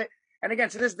humble about it. And again,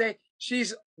 to this day,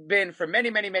 she's been for many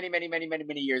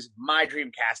years my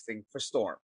dream casting for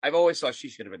Storm. I've always thought she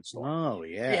should have been Storm. Oh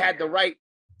yeah. She had the right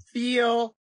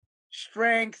feel,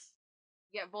 strength,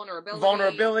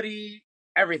 vulnerability,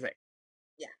 everything.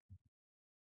 Yeah.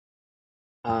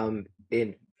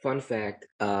 In fun fact,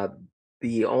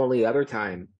 the only other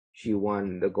time she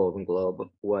won the Golden Globe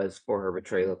was for her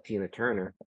portrayal of Tina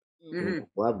Turner. Mhm.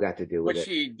 Love got to do with Which it.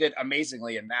 she did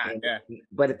amazingly in that. And- Yeah.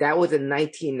 But that was in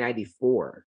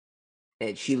 1994,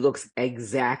 and she looks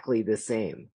exactly the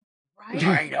same. Right.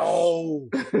 I know.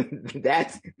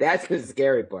 that's the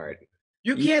scary part.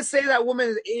 You can't say that woman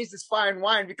is aged as fine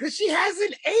wine because she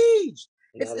hasn't aged.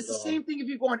 Not It's at the all. same thing if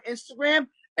you go on Instagram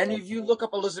and if you look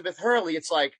up Elizabeth Hurley,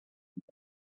 it's like,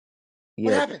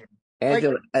 what Yeah, happened?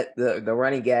 Angela. The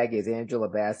running gag is Angela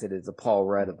Bassett is the Paul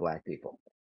Rudd of Black people.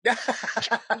 You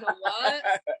know what?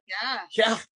 Yeah.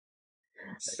 Yeah.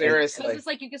 So Seriously. it's just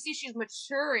like you can see she's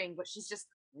maturing, but she's just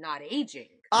not aging.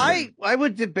 I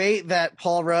would debate that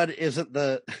Paul Rudd isn't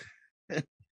the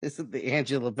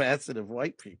Angela Bassett of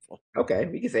white people. Okay,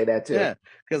 we can say that too. Yeah,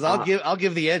 because I'll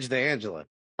give the edge to Angela.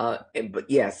 But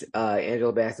yes,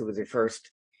 Angela Bassett was the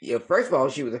first. First of all,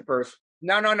 she was the first.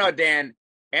 No, Dan.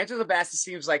 Angela Bassett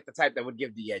seems like the type that would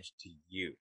give the edge to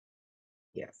you.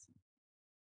 Yes,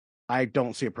 I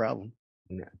don't see a problem.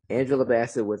 no. Angela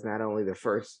Bassett was not only the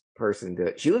first person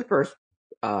to. She was the first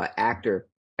actor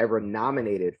ever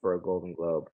nominated for a Golden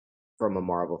Globe from a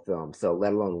Marvel film. So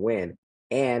let alone win.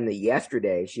 And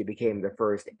yesterday, she became the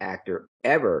first actor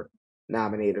ever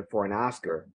nominated for an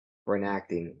Oscar for an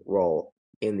acting role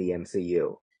in the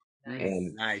MCU.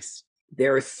 And Nice.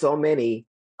 there are so many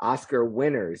Oscar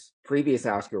winners, previous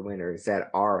Oscar winners, that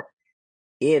are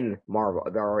in Marvel,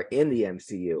 that are in the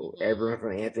MCU. Everyone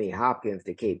from Anthony Hopkins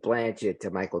to Kate Blanchett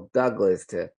to Michael Douglas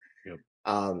to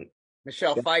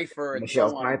Michelle Pfeiffer and Michelle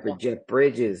so on. Pfeiffer, Jeff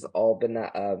Bridges, all been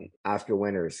Oscar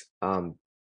winners.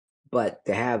 But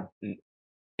to have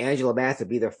Angela Bassett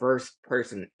be the first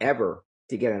person ever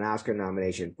to get an Oscar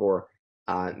nomination for,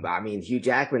 Hugh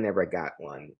Jackman never got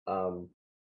one.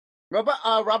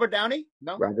 Robert Downey?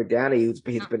 No. Robert Downey, he's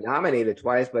been nominated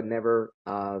twice, but never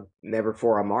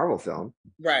for a Marvel film.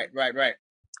 Right.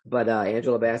 But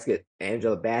Angela Bassett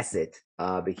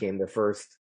became the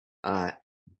first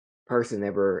person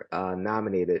ever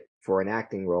nominated for an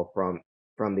acting role from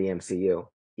the MCU.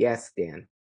 Yes, Dan.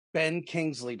 Ben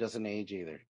Kingsley doesn't age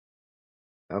either.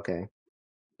 Okay.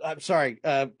 I'm sorry.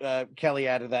 Kelly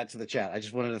added that to the chat. I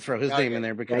just wanted to throw his name in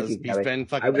there because you, he's Kelly. been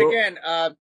fucking.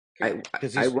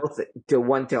 I will say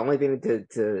the only thing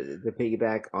to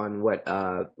piggyback on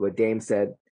what Dame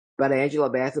said about Angela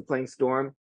Bassett playing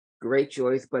Storm, great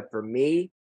choice. But for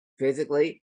me,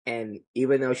 physically, and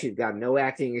even though she's got no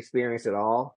acting experience at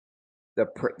all, the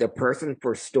person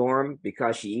for Storm,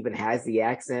 because she even has the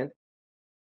accent,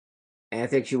 and I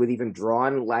think she was even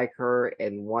drawn like her,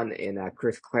 and one in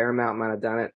Chris Claremont might have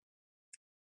done it.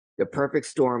 The perfect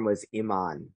Storm was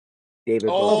Iman, David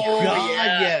Bowie. Oh God,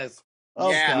 yeah. Yes. Oh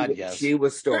Yeah. God, yes. She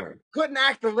was Storm. Couldn't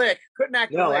act the lick.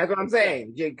 No, that's what I'm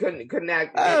saying. She couldn't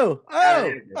act. Whoa.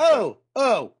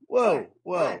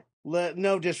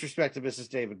 No disrespect to Mrs.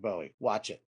 David Bowie. Watch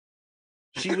it.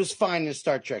 She was fine in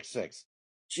Star Trek 6.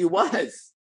 She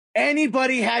was.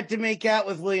 Anybody had to make out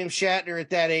with William Shatner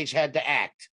at that age had to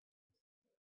act.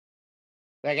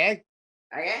 Okay?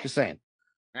 Just saying.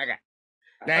 Okay.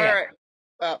 All right.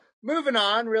 Moving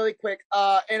on really quick.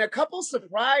 And a couple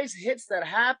surprise hits that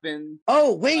happened.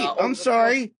 Oh, wait. I'm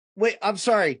sorry.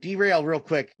 Derail real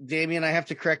quick. Damien, I have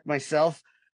to correct myself.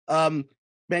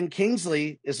 Ben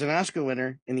Kingsley is an Oscar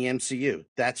winner in the MCU.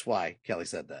 That's why Kelly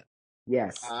said that.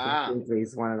 Yes.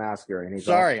 He's won an Oscar. And he's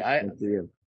sorry. MCU.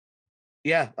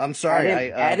 Yeah, I'm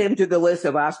sorry. Add him to the list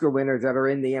of Oscar winners that are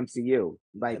in the MCU.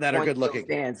 Like that are good looking.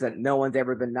 Stands that no one's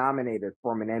ever been nominated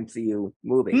from an MCU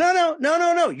movie.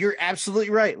 No. You're absolutely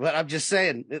right. But I'm just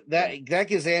saying that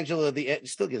gives Angela the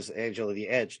edge. Still gives Angela the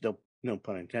edge. No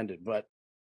pun intended. But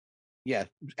yeah,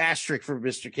 asterisk for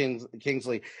Mr.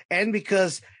 Kingsley, and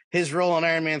because his role on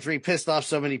Iron Man 3 pissed off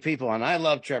so many people, and I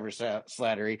love Trevor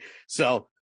Slattery. So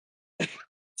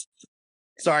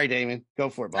sorry, Damon. Go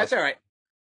for it, boss. That's all right.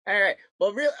 All right.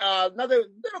 Well, another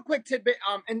little quick tidbit.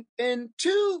 And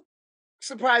two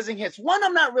surprising hits. One,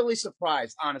 I'm not really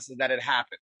surprised, honestly, that it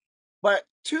happened. But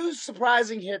two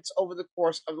surprising hits over the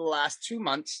course of the last 2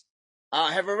 months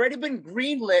have already been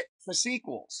greenlit for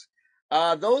sequels.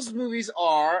 Those movies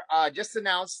are just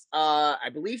announced,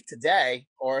 I believe today,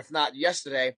 or if not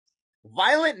yesterday.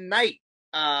 Violent Night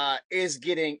is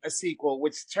getting a sequel,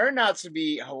 which turned out to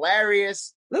be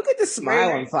hilarious. Look at the smile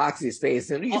on Foxy's face.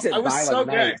 And he said Violent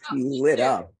Night, he lit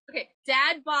up. Okay,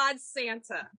 Dad Bod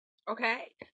Santa.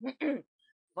 Okay.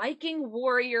 Viking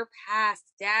warrior past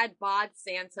Dad Bod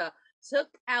Santa took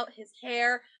out his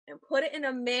hair and put it in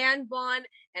a man bun,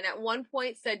 and at one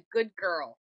point said, "Good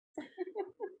girl."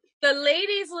 The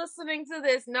ladies listening to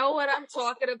this know what I'm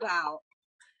talking about.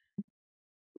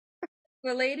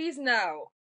 The ladies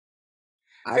know.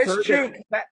 I've heard true.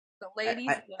 The ladies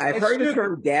know. I've heard the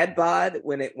term dad bod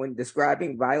when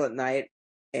describing Violent Night,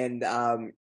 and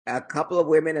a couple of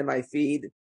women in my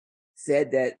feed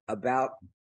said that about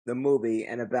the movie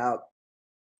and about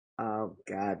the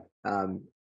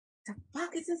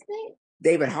fuck is his name?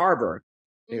 David Harbour.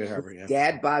 Yeah.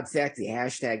 Dad bod sexy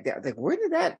hashtag. Like, where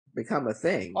did that become a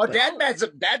thing? Oh, Dad bod's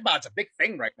a big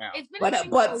thing right now.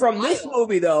 But from this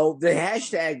movie though, the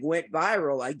hashtag went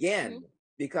viral again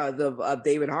because of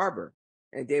David Harbour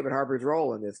and David Harbour's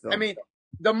role in this film. I mean,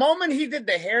 the moment he did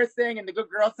the hair thing and the good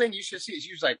girl thing, you should see it.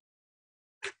 She was like,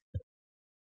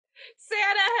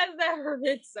 Santa has never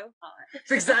been so hot.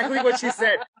 That's exactly what she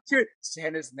said.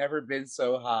 Santa's never been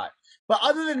so hot. But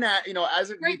other than that,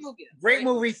 as a great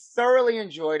movie, thoroughly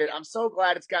enjoyed it. I'm so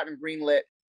glad it's gotten greenlit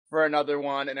for another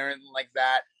one and everything like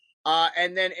that.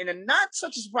 And then in a not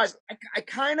such a surprise, I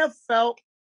kind of felt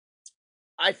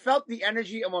the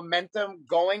energy and momentum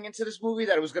going into this movie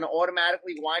that it was going to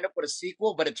automatically wind up with a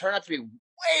sequel, but it turned out to be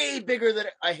way bigger than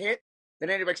a hit than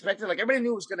anybody expected. Like, everybody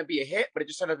knew it was going to be a hit, but it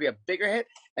just turned out to be a bigger hit.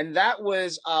 And that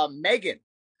was Megan.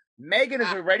 Megan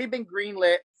has already been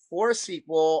greenlit for a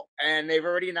sequel, and they've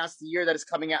already announced the year that it's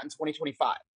coming out in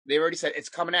 2025. They already said it's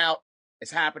coming out,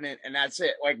 it's happening, and that's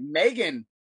it. Like, Megan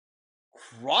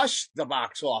crushed the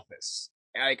box office.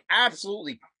 Like,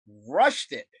 absolutely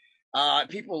rushed it.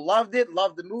 People loved it,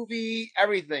 loved the movie,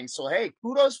 everything. So hey,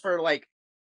 kudos for like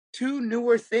 2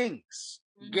 newer things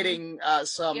getting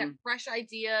some fresh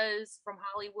ideas from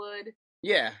Hollywood.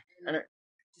 Yeah. And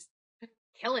just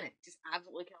killing it. Just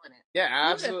absolutely killing it. Yeah,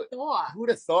 absolutely. Who'd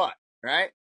have thought,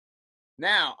 right?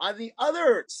 Now, on the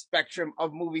other spectrum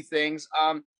of movie things,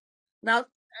 now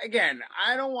again,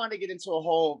 I don't want to get into a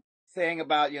whole thing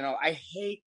about, I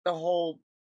hate the whole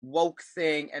woke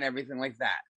thing and everything like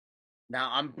that. Now,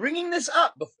 I'm bringing this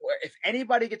up before, if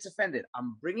anybody gets offended,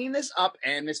 I'm bringing this up,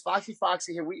 and Miss Foxy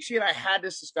here, she and I had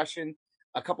this discussion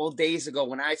a couple of days ago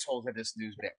when I told her this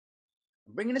news bit.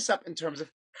 I'm bringing this up in terms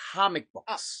of comic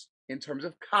books.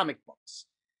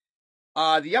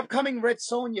 The upcoming Red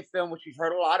Sonja film, which we've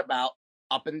heard a lot about,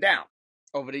 Up and Down,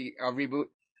 over the reboot,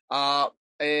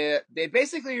 they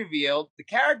basically revealed the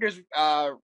characters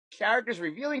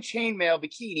revealing chainmail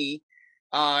bikini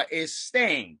is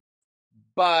staying,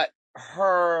 but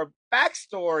her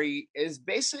backstory is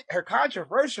her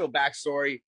controversial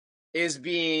backstory is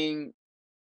being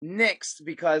nixed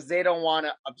because they don't want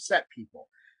to upset people.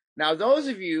 Now, those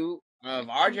of you of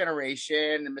our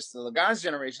generation and Mr. Lagan's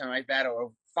generation like that,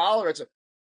 or followers,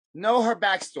 know her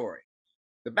backstory.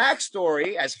 The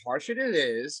backstory, as harsh as it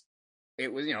is,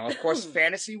 it was, of course,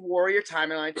 fantasy warrior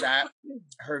timing like that.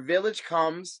 Her village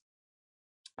comes,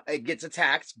 it gets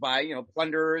attacked by,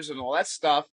 plunderers and all that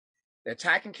stuff. They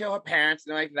attack and kill her parents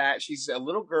and like that. She's a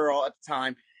little girl at the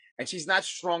time, and she's not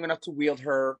strong enough to wield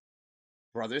her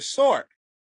brother's sword.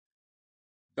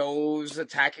 Those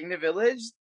attacking the village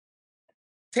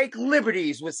take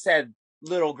liberties with said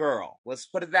little girl. Let's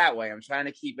put it that way. I'm trying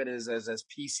to keep it as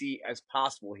PC as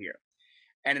possible here.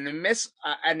 And in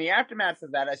the aftermath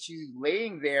of that, as she's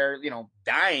laying there,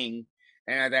 dying,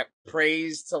 and that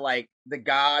prays to like the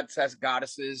gods as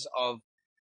goddesses of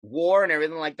war and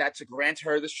everything like that to grant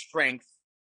her the strength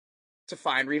to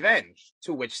find revenge,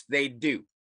 to which they do.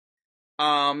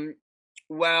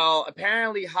 Well,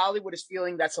 apparently Hollywood is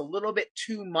feeling that's a little bit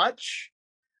too much,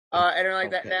 and everything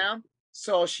like that now.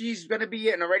 So she's going to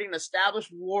be an already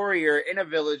established warrior in a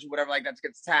village, whatever like that,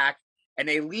 gets attacked, and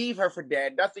they leave her for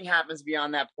dead. Nothing happens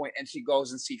beyond that point, and she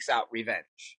goes and seeks out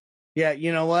revenge. Yeah,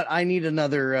 you know what? I need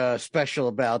another special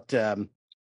about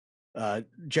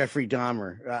Jeffrey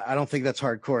Dahmer. I don't think that's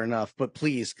hardcore enough, but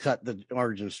please cut the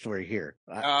origin story here.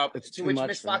 It's to which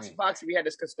Miss Foxy, we had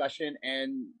this discussion,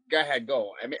 and go ahead,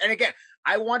 go. I mean, and again,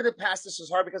 I wanted to pass this as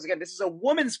hard because again, this is a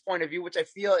woman's point of view, which I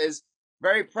feel is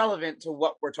very relevant to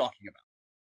what we're talking about.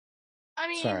 I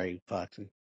mean, sorry, Foxy.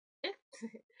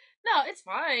 No, it's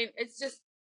fine. It's just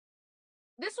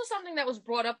this was something that was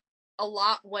brought up a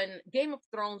lot when Game of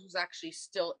Thrones was actually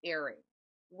still airing,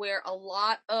 where a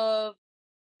lot of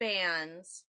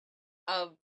fans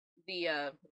of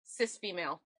the cis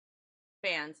female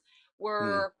fans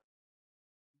were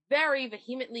very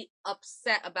vehemently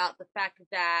upset about the fact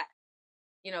that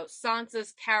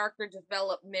Sansa's character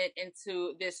development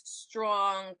into this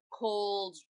strong,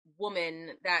 cold woman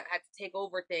that had to take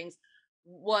over things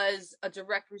was a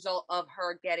direct result of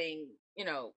her getting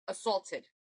assaulted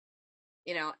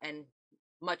and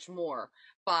much more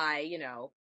by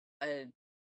a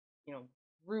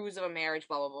ruse of a marriage,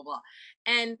 blah blah blah blah.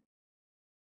 And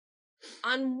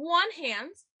on one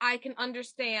hand, I can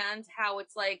understand how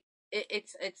it's like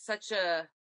it's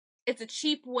a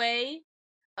cheap way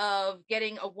of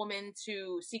getting a woman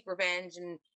to seek revenge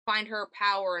and find her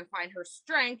power and find her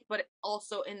strength, but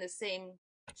also in the same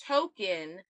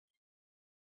token,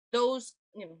 those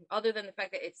other than the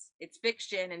fact that it's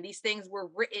fiction and these things were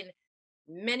written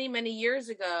many years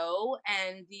ago,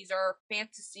 and these are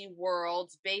fantasy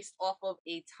worlds based off of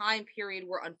a time period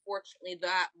where unfortunately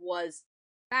that was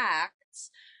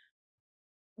facts.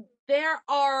 There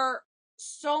are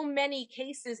so many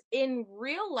cases in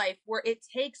real life where it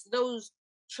takes those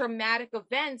traumatic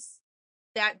events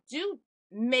that do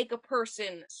make a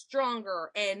person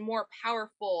stronger and more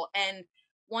powerful and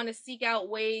want to seek out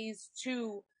ways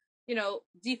to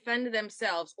defend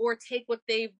themselves or take what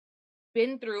they've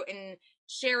been through and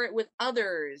share it with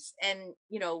others and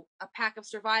a pack of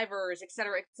survivors,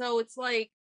 etc. So it's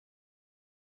like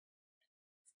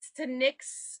to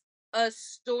nix a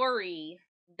story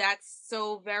that's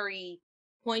so very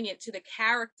poignant to the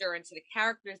character and to the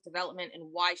character's development and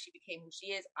why she became who she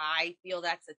is. I feel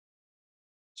that's a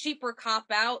cheaper cop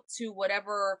out to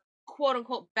whatever quote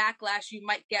unquote backlash you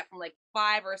might get from like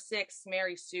 5 or 6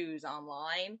 Mary Sues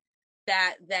online,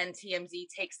 that then TMZ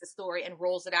takes the story and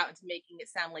rolls it out into making it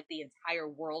sound like the entire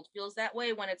world feels that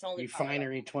way when it's only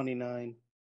Refinery 29.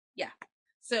 Yeah.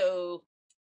 So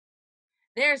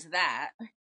there's that.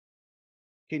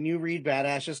 Can you read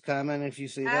Badash's comment if you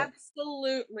see that?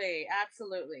 Absolutely.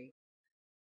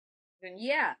 And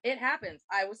yeah, it happens.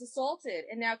 I was assaulted,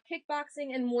 and now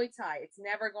kickboxing and Muay Thai. It's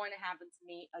never going to happen to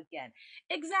me again.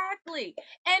 Exactly.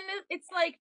 And it's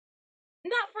like,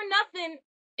 not for nothing.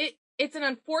 It's an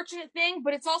unfortunate thing,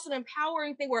 but it's also an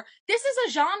empowering thing where this is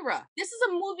a genre. This is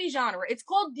a movie genre. It's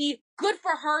called the good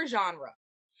for her genre.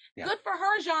 Yeah. Good for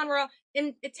her genre,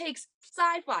 and it takes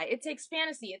sci-fi, it takes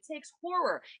fantasy, it takes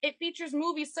horror. It features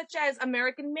movies such as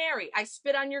American Mary, I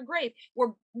Spit on Your Grave,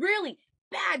 where really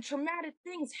bad, traumatic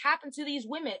things happen to these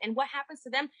women, and what happens to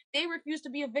them? They refuse to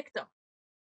be a victim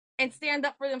and stand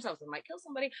up for themselves. It might kill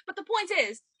somebody, but the point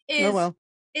is Oh, well.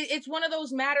 it's one of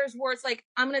those matters where it's like,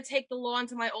 I'm going to take the law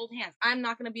into my old hands. I'm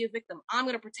not going to be a victim. I'm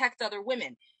going to protect other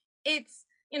women. It's,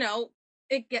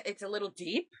 it's a little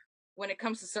deep when it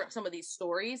comes to some of these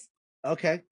stories.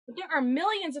 Okay. But there are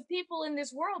millions of people in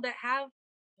this world that have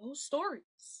those stories.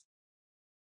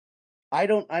 I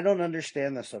don't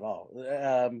understand this at all.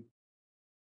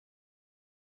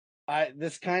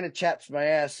 This kind of chaps my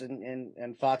ass,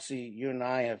 and Foxy, you and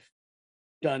I have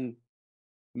done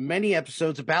many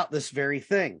episodes about this very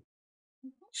thing. Mm-hmm.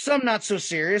 Some not so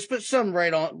serious, but some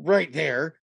right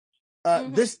there.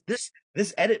 Mm-hmm.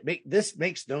 This edit this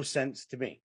makes no sense to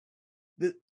me.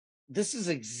 This is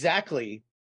exactly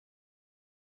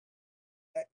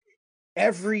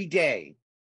every day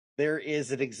there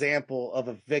is an example of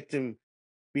a victim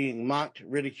being mocked,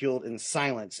 ridiculed, and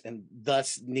silenced, and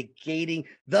thus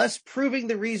proving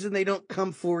the reason they don't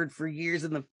come forward for years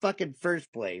in the fucking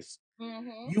first place.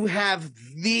 Mm-hmm. You have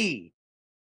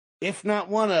if not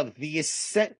one of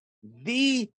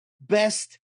the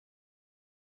best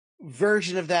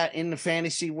version of that in the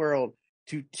fantasy world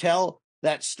to tell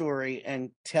that story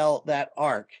and tell that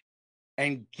arc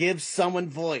and give someone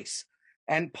voice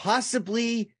and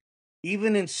possibly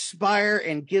even inspire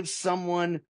and give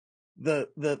someone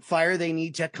the fire they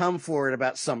need to come forward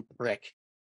about some prick.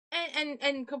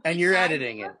 And you're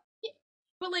editing it.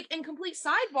 But like, in complete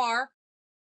sidebar,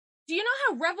 do you know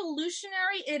how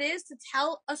revolutionary it is to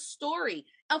tell a story,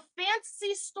 a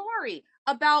fantasy story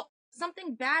about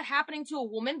something bad happening to a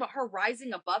woman, but her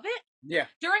rising above it? Yeah.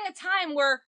 During a time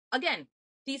where, again,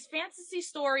 these fantasy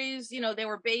stories, they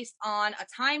were based on a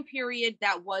time period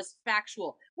that was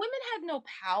factual. Women had no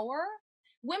power.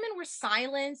 Women were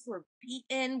silenced, were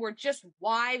beaten, were just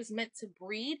wives meant to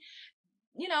breed,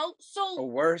 or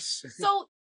worse. So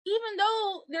even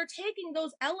though they're taking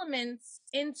those elements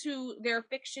into their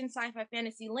fiction, sci-fi,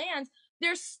 fantasy lands,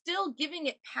 they're still giving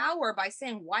it power by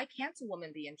saying, why can't a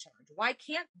woman be in charge? Why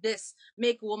can't this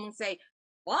make a woman say,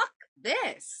 fuck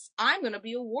this, I'm going to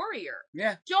be a warrior?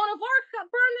 Yeah. Joan of Arc got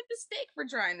burned at the stake for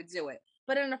trying to do it.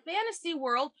 But in a fantasy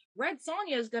world, Red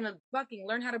Sonja is going to fucking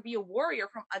learn how to be a warrior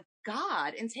from a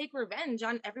god and take revenge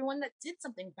on everyone that did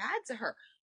something bad to her.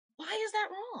 Why is that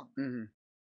wrong? Mm-hmm.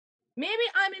 Maybe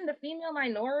I'm in the female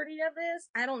minority of this.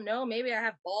 I don't know. Maybe I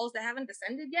have balls that haven't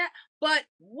descended yet. But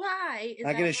why is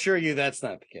I can assure you that's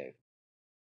not the case.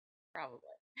 Probably.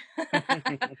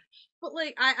 But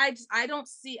like, I don't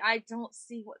see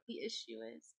what the issue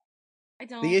is. I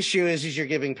don't. The issue is you're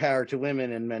giving power to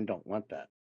women, and men don't want that.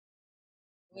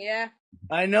 Yeah.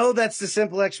 I know that's the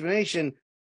simple explanation,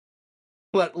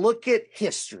 but look at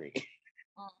history.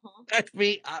 Uh-huh. That's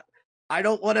me. I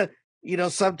don't want to,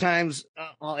 sometimes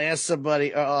I'll ask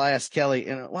somebody, or I'll ask Kelly,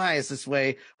 why is this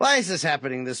way? Why is this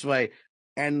happening this way?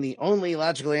 And the only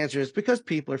logical answer is because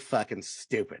people are fucking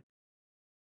stupid.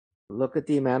 Look at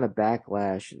the amount of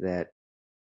backlash that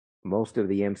most of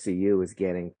the MCU is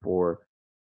getting for,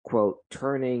 quote,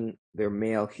 turning their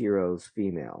male heroes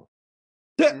female.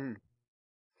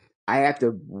 I have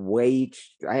to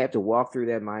walk through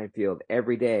that minefield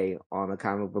every day on the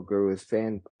Comic Book Gurus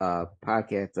fan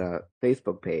podcast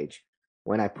Facebook page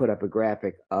when I put up a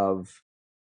graphic of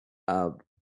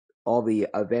all the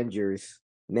Avengers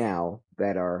now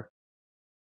that are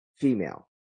female.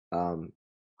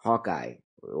 Hawkeye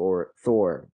or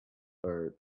Thor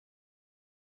or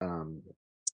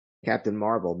Captain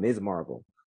Marvel, Ms. Marvel,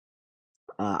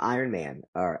 Iron Man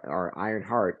or Iron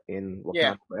Heart in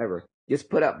Wakanda Forever. Just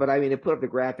put up the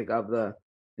graphic of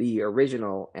the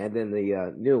original and then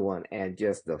the new one, and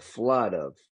just the flood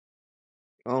of,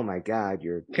 oh my God,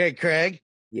 you're okay, Craig.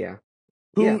 Yeah.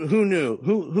 Who knew?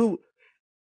 Who?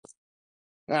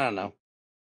 I don't know.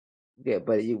 Yeah,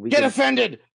 but we get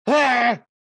offended. Ah!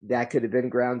 That could have been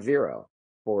ground zero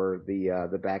for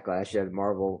the backlash that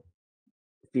Marvel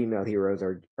female heroes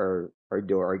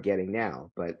are getting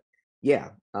now. But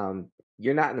yeah,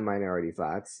 you're not in the minority,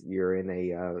 Fox. You're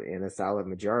in a solid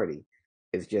majority.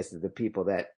 It's just that the people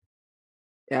that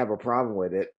have a problem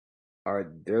with it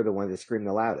they're the ones that scream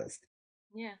the loudest.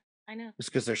 Yeah, I know.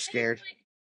 Just because they're scared.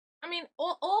 I mean,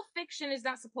 all fiction is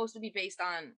not supposed to be based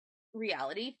on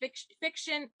reality.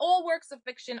 Fiction, all works of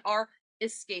fiction are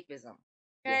escapism.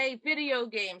 Okay, video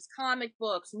games, comic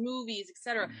books, movies,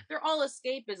 etc. They're all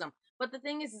escapism. But the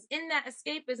thing is in that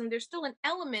escapism, there's still an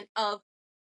element of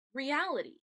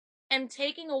reality. And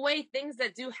taking away things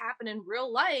that do happen in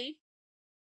real life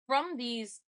from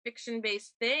these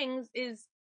fiction-based things is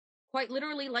quite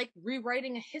literally like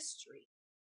rewriting a history.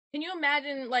 Can you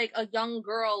imagine, like, a young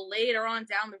girl later on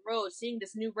down the road seeing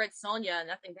this new Red Sonja and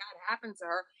nothing bad happened to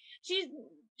her? She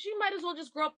might as well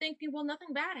just grow up thinking, well,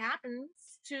 nothing bad happens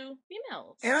to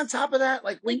females. And on top of that,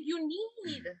 like you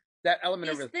need that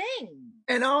element these of things.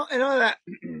 And all that,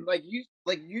 like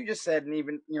you just said, and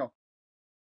even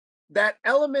that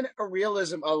element of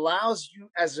realism allows you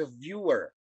as a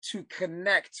viewer to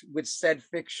connect with said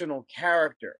fictional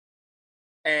character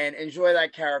and enjoy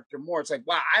that character more. It's like,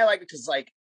 wow, I like it because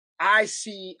like I've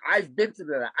been through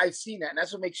that, I've seen that, and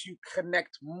that's what makes you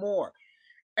connect more.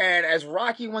 And as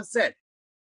Rocky once said,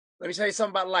 let me tell you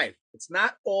something about life. It's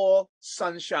not all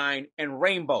sunshine and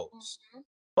rainbows.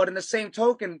 But in the same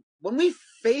token, when we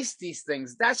face these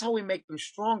things, that's how we make them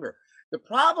stronger. The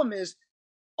problem is,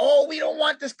 oh, we don't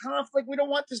want this conflict, we don't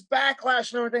want this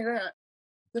backlash and everything like that.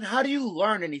 Then how do you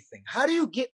learn anything? How do you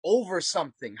get over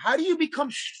something? How do you become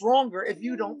stronger if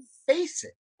you don't face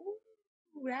it?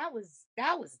 Ooh, that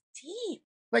was deep.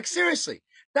 Like seriously,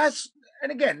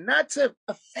 and again, not to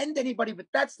offend anybody, but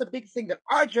that's the big thing that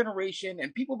our generation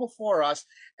and people before us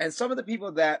and some of the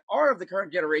people that are of the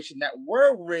current generation that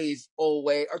were raised old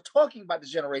way are talking about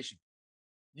this generation.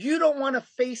 You don't want to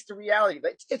face the reality.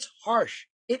 It's harsh.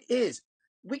 It is.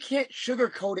 We can't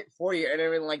sugarcoat it for you and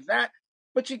everything like that.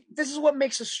 But this is what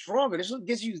makes us stronger. This is what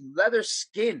gives you leather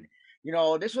skin.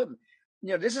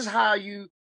 This is how you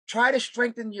try to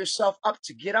strengthen yourself up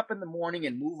to get up in the morning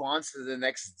and move on to the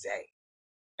next day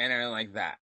and everything like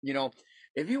that.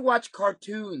 If you watch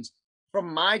cartoons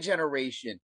from my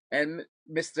generation and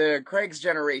Mr. Craig's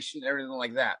generation and everything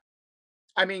like that.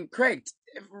 I mean, Craig,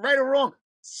 right or wrong,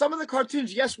 some of the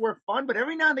cartoons, yes, were fun, but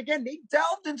every now and again, they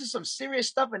delved into some serious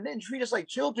stuff and didn't treat us like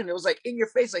children. It was like in your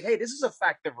face, like, hey, this is a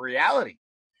fact of reality.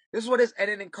 This is what it is. And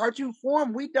then in cartoon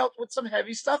form, we dealt with some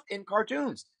heavy stuff in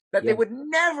cartoons that they would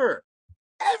never,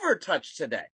 ever touch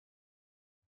today.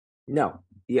 No,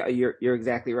 yeah, you're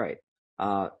exactly right.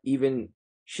 Even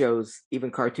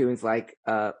cartoons like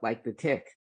The Tick,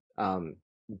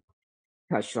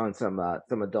 touched on some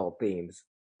adult themes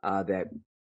that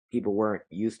people weren't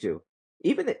used to.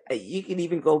 Even you can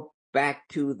even go back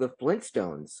to the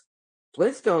Flintstones.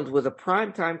 Flintstones was a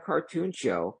primetime cartoon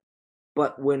show,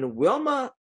 but when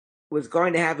Wilma was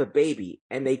going to have a baby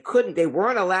and they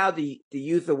weren't allowed to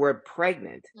use the word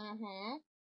pregnant,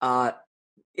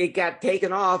 it got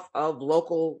taken off of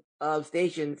local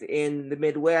stations in the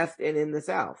Midwest and in the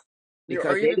South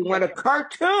because they didn't want a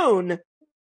cartoon.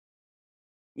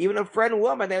 Even a Fred and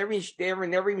Wilma, they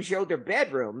never even showed their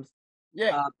bedrooms.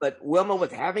 Yeah. But Wilma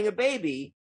was having a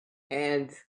baby,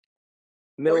 and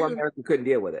Middle America couldn't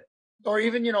deal with it. Or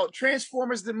even,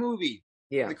 Transformers the movie.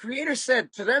 Yeah. The creator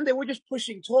said to them, they were just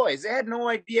pushing toys. They had no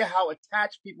idea how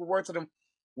attached people were to them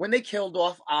when they killed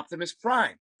off Optimus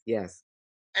Prime. Yes.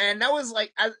 And that was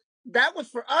like, that was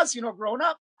for us, growing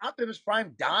up, Optimus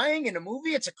Prime dying in a movie.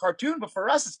 It's a cartoon, but for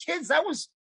us as kids, that was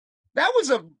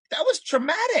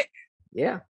traumatic.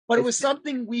 Yeah. But it was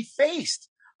something we faced.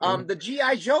 The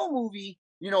G.I. Joe movie,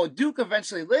 Duke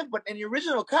eventually lived, but in the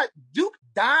original cut, Duke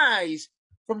dies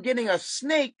from getting a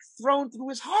snake thrown through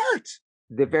his heart.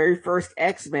 The very first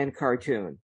X-Men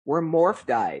cartoon, where Morph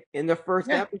died in the first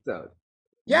episode.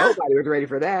 Yeah. Nobody was ready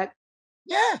for that.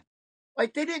 Yeah.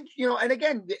 Like they did, and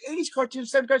again, the 80s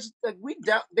cartoons, 70s cartoons, like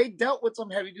they dealt with some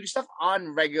heavy duty stuff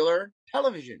on regular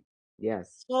television.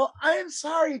 Yes. So I am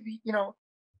sorry,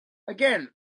 again,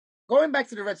 going back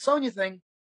to the Red Sonja thing,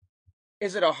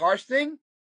 is it a harsh thing?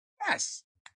 Yes.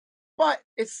 But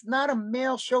it's not a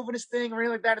male chauvinist thing or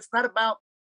anything like that. It's not about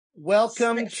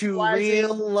welcome to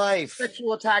real life.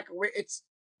 Sexual attack. It's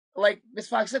like Miss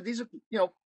Fox said, these are,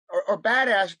 or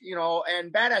Badass,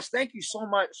 and Badass, thank you so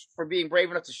much for being brave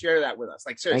enough to share that with us.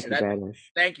 Like seriously.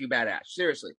 Thank you, Badass.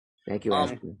 Seriously. Thank you,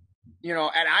 Ashley.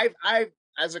 And I've,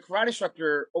 as a karate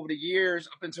instructor over the years,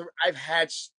 I've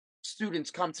had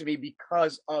students come to me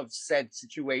because of said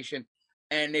situation,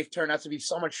 and they've turned out to be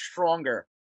so much stronger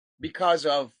because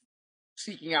of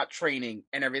seeking out training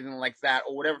and everything like that,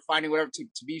 or finding whatever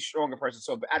to be a stronger person.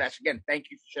 So, Badass, again, thank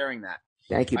you for sharing that.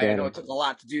 Thank you, I know it took a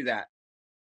lot to do that,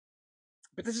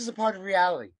 but this is a part of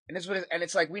reality, and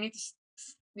it's like we need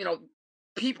to,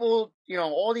 people,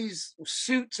 all these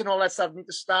suits and all that stuff need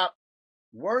to stop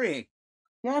worrying.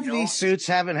 Half You of know? these suits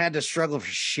haven't had to struggle for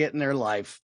shit in their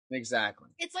life. Exactly.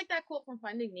 It's like that quote from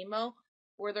Finding Nemo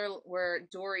where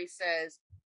Dory says,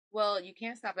 well, you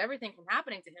can't stop everything from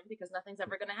happening to him because nothing's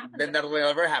ever going to happen to Then him. that'll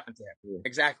ever happen to him. Yeah.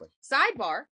 Exactly.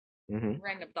 Sidebar, Mhm.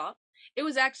 random thought. It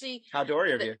was actually How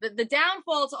Dory of you. the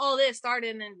downfall to all this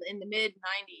started in the mid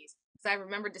 90s. Because I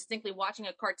remember distinctly watching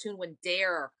a cartoon when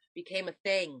Dare became a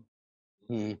thing.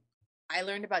 Hmm. I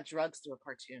learned about drugs through a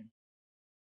cartoon.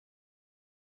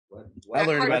 I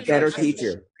learned about What better drugs.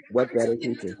 teacher? What better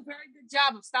Cartoon did teacher? a very good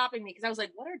job of stopping me because I was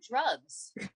like, what are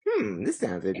drugs? This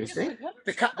sounds And just interesting. like, what are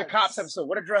The drugs? cops episode.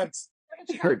 What are drugs? What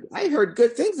are drugs? I heard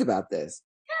good things about this.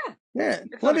 Yeah,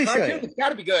 It's let on a me show cartoon. you. It's got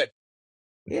to be good.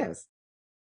 Yes.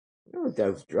 No,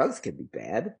 those drugs can be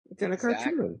bad. It's in a Exactly.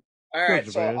 cartoon. All right.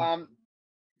 Drugs So are bad.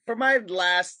 for my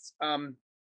last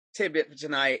tidbit for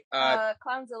tonight.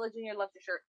 Clownzilla Jr. loves your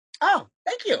shirt. Oh,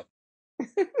 thank you.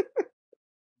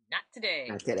 Not today.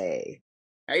 Not today.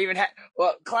 I even had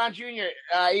Clown Junior.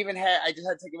 I just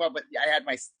had to take him up, but I had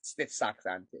my stiff socks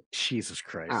on too. Jesus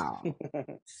Christ. Oh.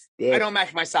 I don't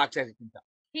match my socks, as you can tell.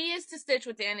 He is to Stitch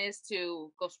what Dan is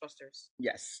to Ghostbusters.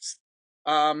 Yes.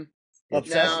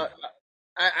 Obsessed. Now,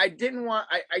 I didn't want.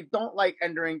 I don't like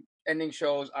ending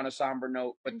shows on a somber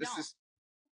note, but this is.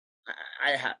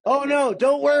 I have. Oh no,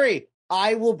 don't worry.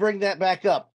 I will bring that back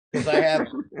up because I have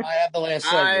the last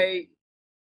segment. I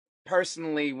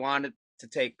personally wanted to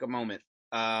take a moment,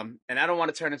 and I don't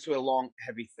want to turn into a long,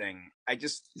 heavy thing. I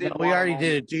just did. No, we already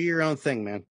did it. Do your own thing,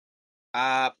 man.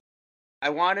 I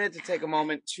wanted to take a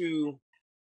moment to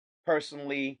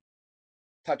personally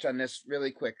touch on this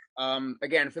really quick.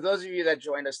 Again, for those of you that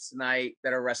joined us tonight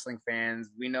that are wrestling fans,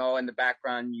 we know in the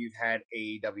background you've had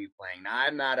AEW playing. Now,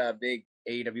 I'm not a big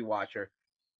AEW watcher.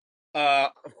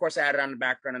 Of course, I had it on the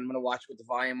background. I'm going to watch with the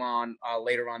volume on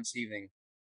later on this evening.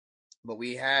 But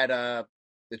we had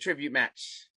the tribute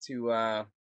match to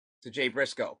Jay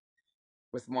Briscoe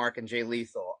with Mark and Jay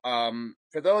Lethal.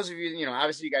 For those of you,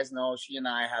 obviously you guys know she and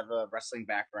I have a wrestling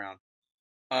background.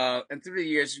 And through the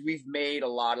years, we've made a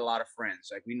lot of friends.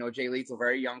 Like we know Jay Lethal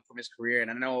very young from his career,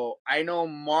 and I know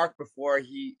Mark before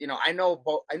he, I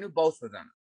knew both of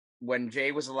them when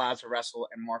Jay was allowed to wrestle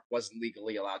and Mark wasn't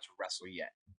legally allowed to wrestle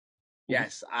yet. Mm-hmm.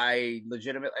 Yes, I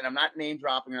legitimately, and I'm not name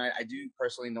dropping. I do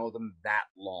personally know them that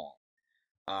long,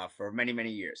 for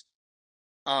many years.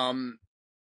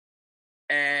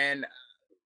 And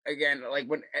again, like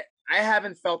when I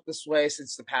haven't felt this way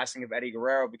since the passing of Eddie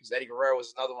Guerrero, because Eddie Guerrero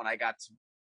was another one I got to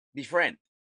befriend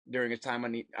during his time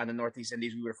on the Northeast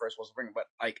Indies. We were the first ones to bring, but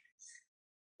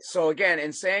so again,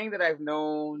 in saying that I've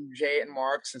known Jay and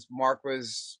Mark since Mark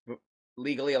was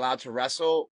legally allowed to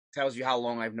wrestle, tells you how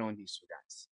long I've known these two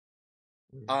guys.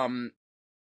 Mm-hmm.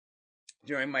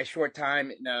 During my short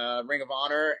time in Ring of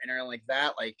Honor and everything like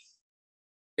that,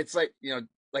 it's like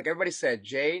everybody said,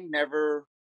 Jay never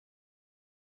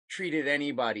treated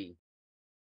anybody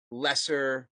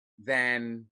lesser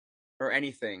than or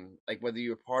anything, like whether you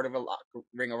were part of a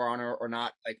Ring of Honor or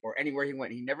not, or anywhere he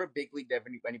went, he never big leagued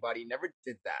anybody. He never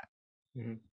did that.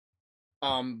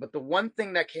 Mm-hmm. But the one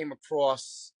thing that came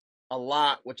across a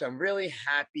lot, which I'm really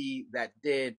happy that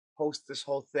did post this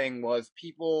whole thing, was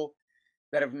people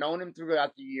that have known him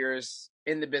throughout the years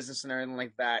in the business and everything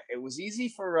like that. It was easy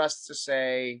for us to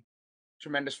say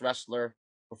tremendous wrestler,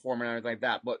 performer, and everything like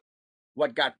that. But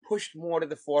what got pushed more to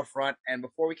the forefront, and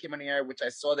before we came on the air, which I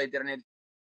saw they did on it,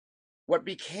 what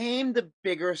became the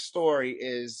bigger story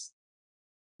is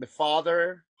the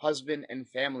father, husband, and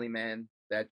family man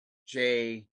that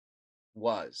Jay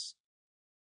was.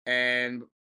 And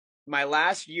my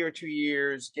last year or 2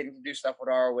 years getting to do stuff with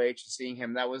ROH and seeing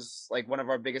him, that was like one of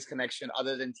our biggest connection,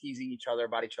 other than teasing each other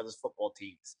about each other's football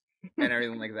teams and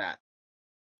everything like that.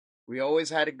 We always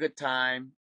had a good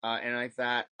time. And like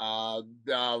that,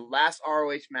 the last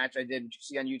ROH match I did, which you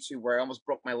see on YouTube, where I almost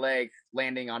broke my leg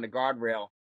landing on the guardrail.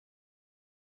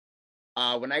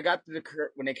 When I got to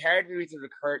when they carried me to the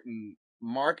curtain,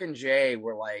 Mark and Jay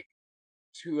were like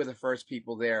two of the first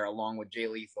people there, along with Jay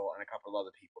Lethal and a couple of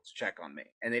other people to check on me.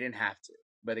 And they didn't have to,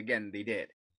 but again, they did.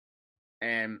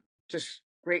 And just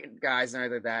great guys and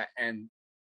everything like that. And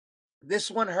this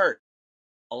one hurt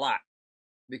a lot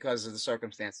because of the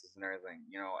circumstances and everything,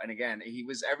 And again, he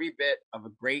was every bit of a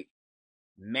great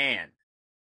man,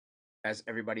 as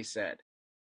everybody said.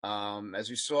 As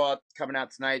we saw coming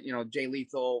out tonight, Jay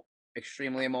Lethal,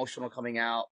 extremely emotional coming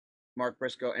out, Mark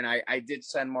Briscoe, and I did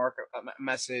send Mark a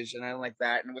message and I like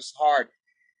that, and it was hard.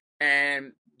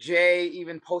 And Jay,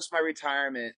 even post my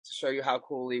retirement, to show you how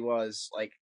cool he was,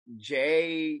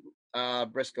 Jay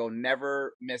Briscoe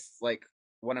never missed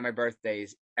one of my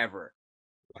birthdays ever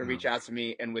to reach out to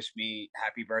me and wish me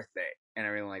happy birthday and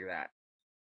everything like that.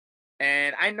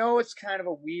 And I know it's kind of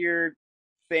a weird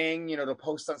thing, to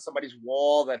post on somebody's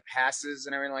wall that passes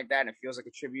and everything like that, and it feels like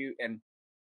a tribute. And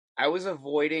I was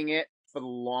avoiding it for the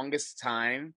longest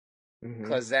time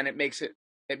because then it makes it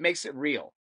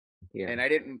real. Yeah. And I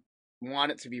didn't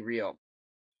want it to be real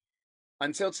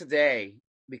until today,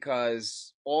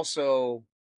 because also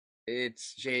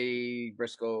it's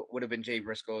would have been Jay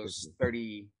Briscoe's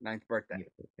 39th birthday.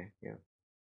 Yeah.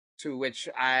 To which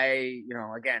I,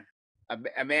 again,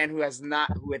 a man who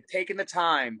had taken the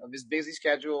time of his busy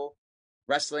schedule,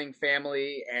 wrestling,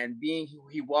 family, and being who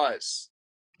he was,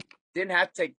 didn't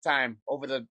have to take time over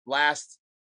the last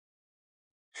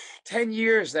 10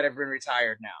 years that I've been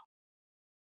retired now.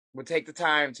 Would take the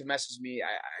time to message me.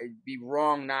 I'd be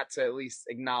wrong not to at least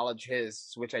acknowledge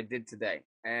his, which I did today.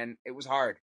 And it was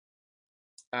hard.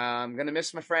 I'm going to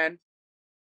miss my friend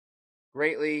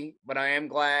greatly, but I am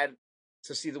glad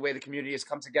to see the way the community has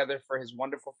come together for his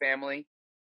wonderful family.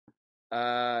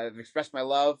 I've expressed my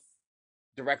love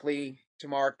directly to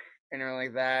Mark and everything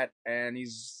like that. And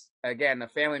he's, again, a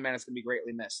family man that's going to be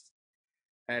greatly missed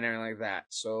and everything like that.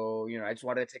 So, I just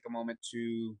wanted to take a moment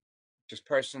to just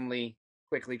personally,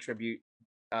 quickly tribute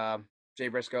Jay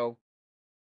Briscoe.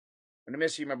 I'm going to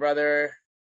miss you, my brother.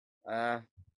 I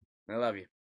love you.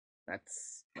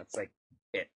 That's like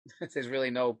it. There's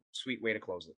really no sweet way to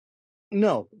close it.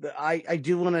 No, I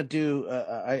do want to do.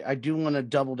 I do want to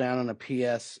double down on a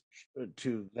PS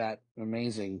to that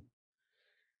amazing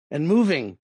and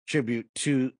moving tribute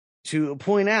to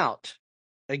point out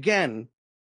again.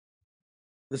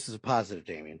 This is a positive,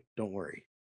 Damien. Don't worry.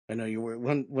 I know you were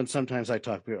when sometimes I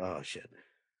talk. Oh shit.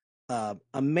 A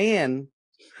man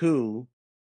who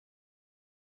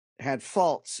had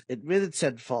faults, admitted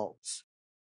said faults,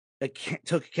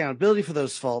 took accountability for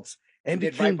those faults, and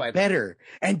became better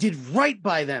and did right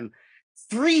by them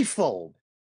threefold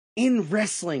in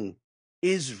wrestling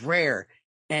is rare.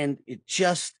 And it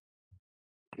just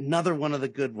another one of the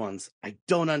good ones. I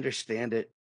don't understand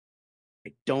it.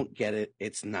 I don't get it.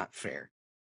 It's not fair.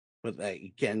 But that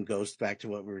again goes back to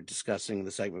what we were discussing in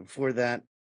the segment before that.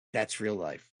 That's real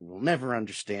life. We'll never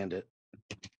understand it.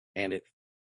 And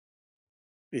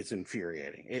it's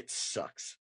infuriating. It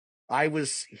sucks. I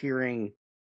was hearing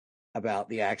about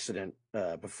the accident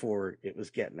before it was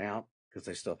getting out, because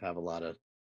I still have a lot of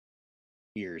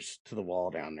ears to the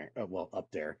wall down there. Up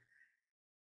there.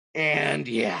 And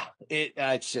yeah,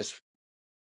 it's just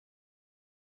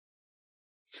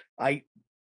I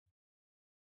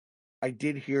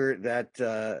did hear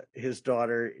that his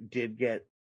daughter did get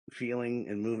feeling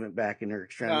and movement back in her lower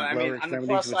extremities, on the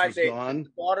plus side, gone. The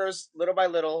daughters, little by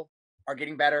little, are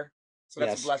getting better, so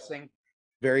that's a blessing.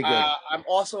 Very good. I'm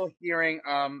also hearing,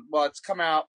 it's come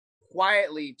out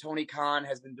quietly. Tony Khan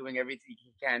has been doing everything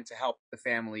he can to help the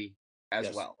family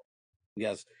as well.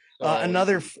 Yes. So,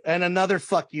 another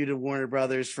fuck you to Warner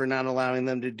Brothers for not allowing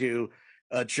them to do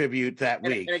a tribute that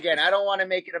week. And again, I don't want to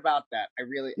make it about that.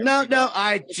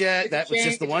 That was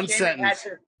just the one sentence.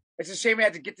 It's a shame we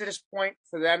had to get to this point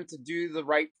for them to do the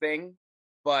right thing,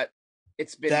 but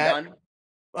it's been done.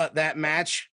 That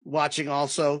match, watching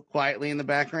also quietly in the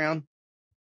background.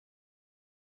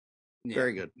 Yeah.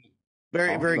 Very good.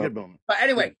 Very good moment. But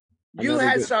anyway, you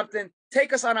had something.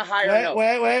 Take us on a higher note.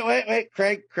 Wait.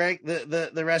 Craig,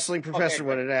 the wrestling professor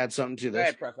wanted to add something to this. Go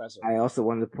ahead, Professor. I also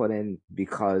wanted to put in,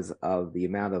 because of the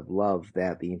amount of love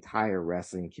that the entire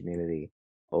wrestling community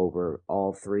over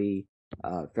all three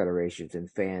federations and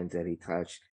fans that he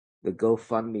touched, the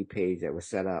GoFundMe page that was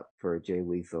set up for Jay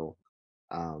Lethal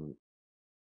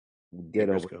did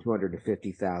over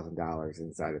 $250,000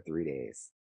 inside of 3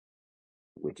 days,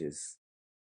 which is,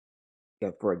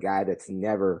 for a guy that's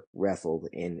never wrestled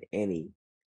in any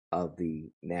of the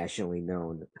nationally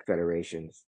known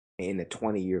federations in a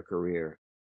 20-year career,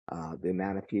 the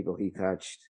amount of people he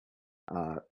touched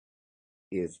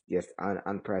is just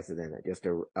unprecedented.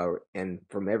 And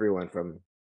from everyone from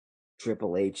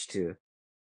Triple H to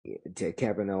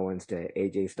Kevin Owens to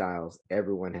AJ Styles,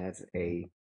 everyone has a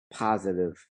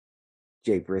positive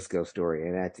Jay Briscoe story,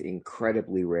 and that's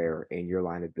incredibly rare in your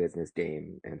line of business,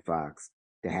 Dame and Fox,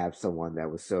 to have someone that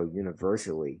was so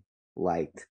universally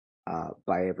liked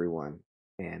by everyone,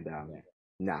 and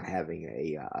not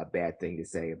having a bad thing to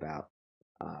say about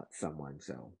someone.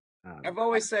 So I've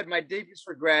always said my deepest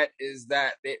regret is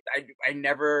that I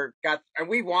never got, and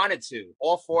we wanted to,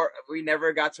 all four, we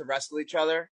never got to wrestle each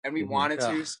other, and we wanted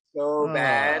to so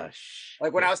bad.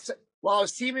 Like when I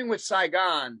was teaming with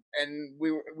Saigon, and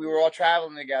we were all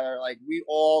traveling together, like we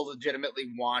all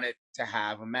legitimately wanted to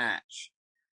have a match,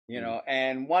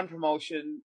 and one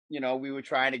promotion, we were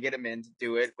trying to get him in to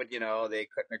do it, but they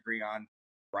couldn't agree on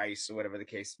price or whatever the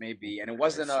case may be, and it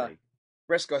wasn't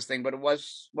Briscoe's thing, but it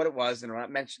was what it was, and I'm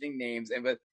not mentioning names. And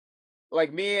but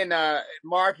like me and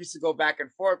Mark used to go back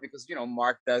and forth because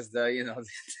Mark does the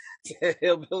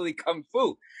hillbilly kung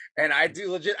fu, and I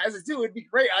do legit. I said, dude, it'd be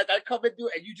great. I'd come and do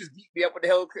it, and you just beat me up with the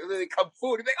hillbilly kung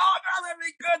fu. And you'd be like, oh no, that'd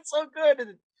be good, so good.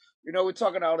 And we're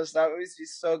talking all this stuff. It was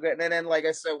just so good. And then, like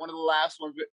I said, one of the last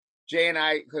ones, Jay and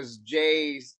I, because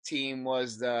Jay's team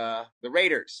was the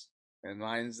Raiders, and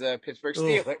mine's the Pittsburgh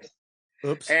Steelers.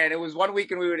 Oops. And it was one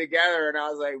weekend we were together, and I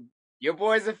was like, your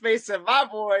boys are facing my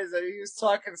boys, and he was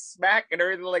talking smack and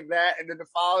everything like that. And then the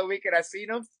following weekend, I seen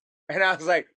him, and I was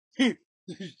like,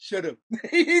 shut up.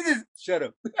 He just shut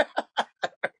up.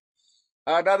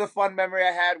 Another fun memory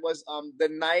I had was the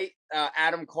night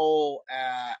Adam Cole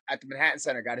at the Manhattan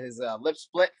Center got his lip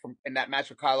split in that match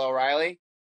with Kyle O'Reilly.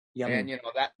 Yum. And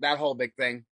that whole big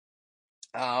thing.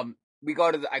 I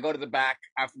go to the back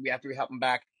after we help him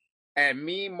back, and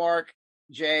me, Mark,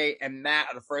 Jay, and Matt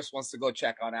are the first ones to go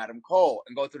check on Adam Cole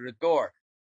and go through the door.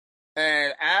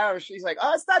 And Adam, she's like,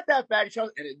 "Oh, it's not that bad."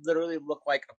 And it literally looked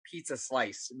like a pizza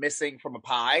slice missing from a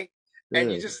pie.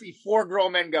 And you just see 4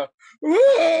 grown men go,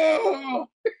 "Whoa!"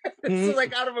 It's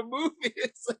like out of a movie.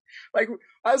 It's like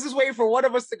I was just waiting for one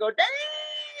of us to go,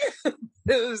 "Dang!"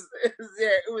 It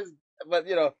was. But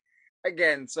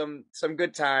again, some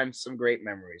good times, some great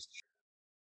memories.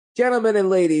 Gentlemen and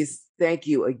ladies, thank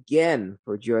you again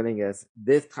for joining us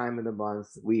this time of the month.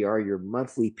 We are your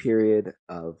monthly period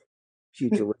of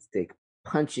futuristic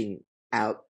punching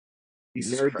out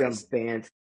nerddom fans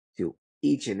to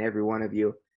each and every one of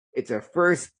you. It's our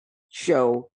first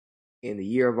show in the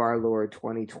year of our Lord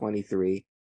 2023.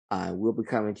 We'll be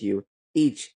coming to you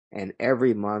each and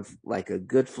every month like a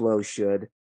good flow should,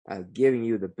 giving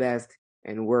you the best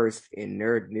and worst in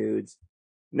nerd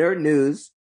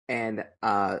news, and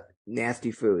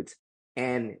nasty foods,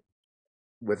 and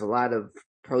with a lot of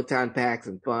proton packs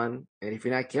and fun. And if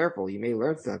you're not careful, you may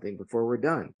learn something before we're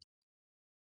done.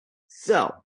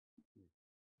 So,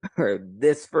 for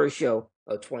this first show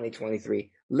of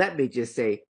 2023, let me just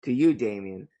say to you,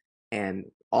 Damien,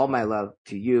 and all my love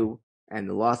to you and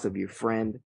the loss of your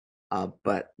friend,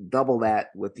 but double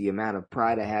that with the amount of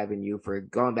pride I have in you for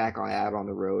going back out on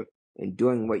the road and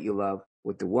doing what you love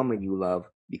with the woman you love.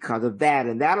 Because of that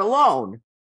and that alone,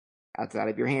 outside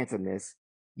of your handsomeness,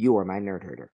 you are my nerd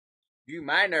herder. You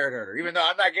my nerd herder, even though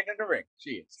I'm not getting in the ring.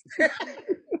 She is.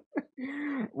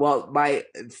 Well, my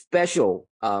special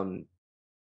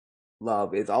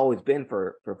love has always been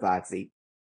for Foxy,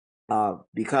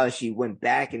 because she went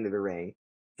back into the ring,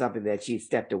 something that she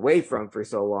stepped away from for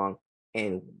so long,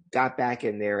 and got back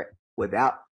in there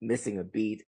without missing a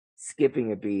beat,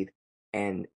 skipping a beat.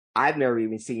 And I've never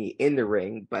even seen you in the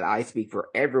ring, but I speak for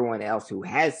everyone else who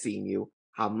has seen you,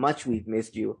 how much we've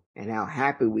missed you and how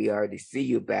happy we are to see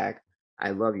you back.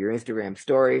 I love your Instagram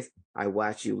stories. I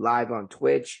watch you live on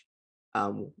Twitch.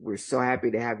 We're so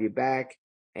happy to have you back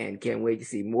and can't wait to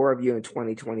see more of you in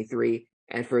 2023.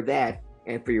 And for that,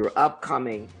 and for your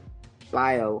upcoming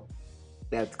bio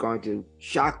that's going to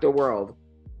shock the world,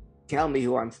 tell me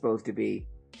who I'm supposed to be.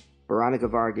 Veronica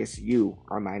Vargas, you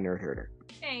are my nerd herder.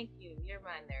 Thank you. You're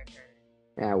my nerd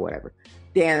herder. Whatever.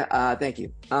 Dan, thank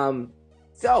you.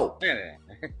 So,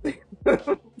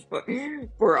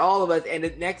 for all of us, and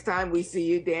the next time we see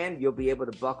you, Dan, you'll be able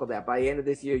to buckle that. By the end of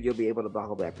this year, you'll be able to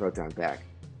buckle that proton pack.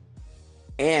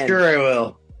 And sure I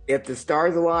will. If the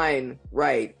stars align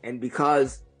right, and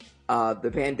because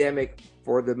the pandemic,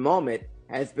 for the moment,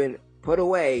 has been put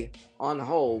away on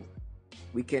hold,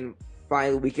 we can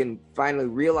finally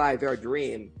realize our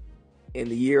dream in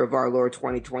the year of our Lord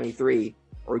 2023,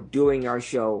 or doing our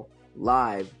show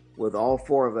live with all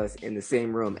 4 of us in the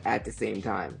same room at the same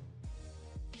time.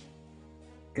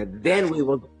 Because then we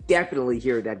will definitely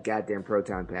hear that goddamn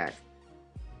proton pack.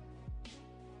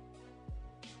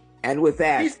 And with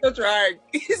that, he's still trying.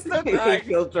 He's still trying. He's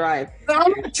still trying. No,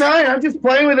 I'm not trying. I'm just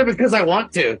playing with it because I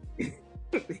want to.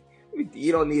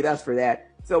 You don't need us for that.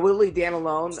 So we'll leave Dan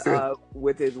alone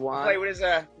with his wand. Play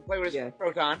with his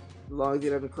proton. As long as he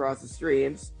doesn't cross the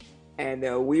streams. And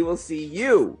we will see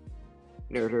you,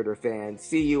 Nerd Herder fans.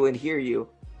 See you and hear you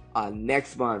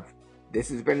next month. This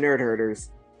has been Nerd Herders.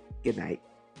 Good night.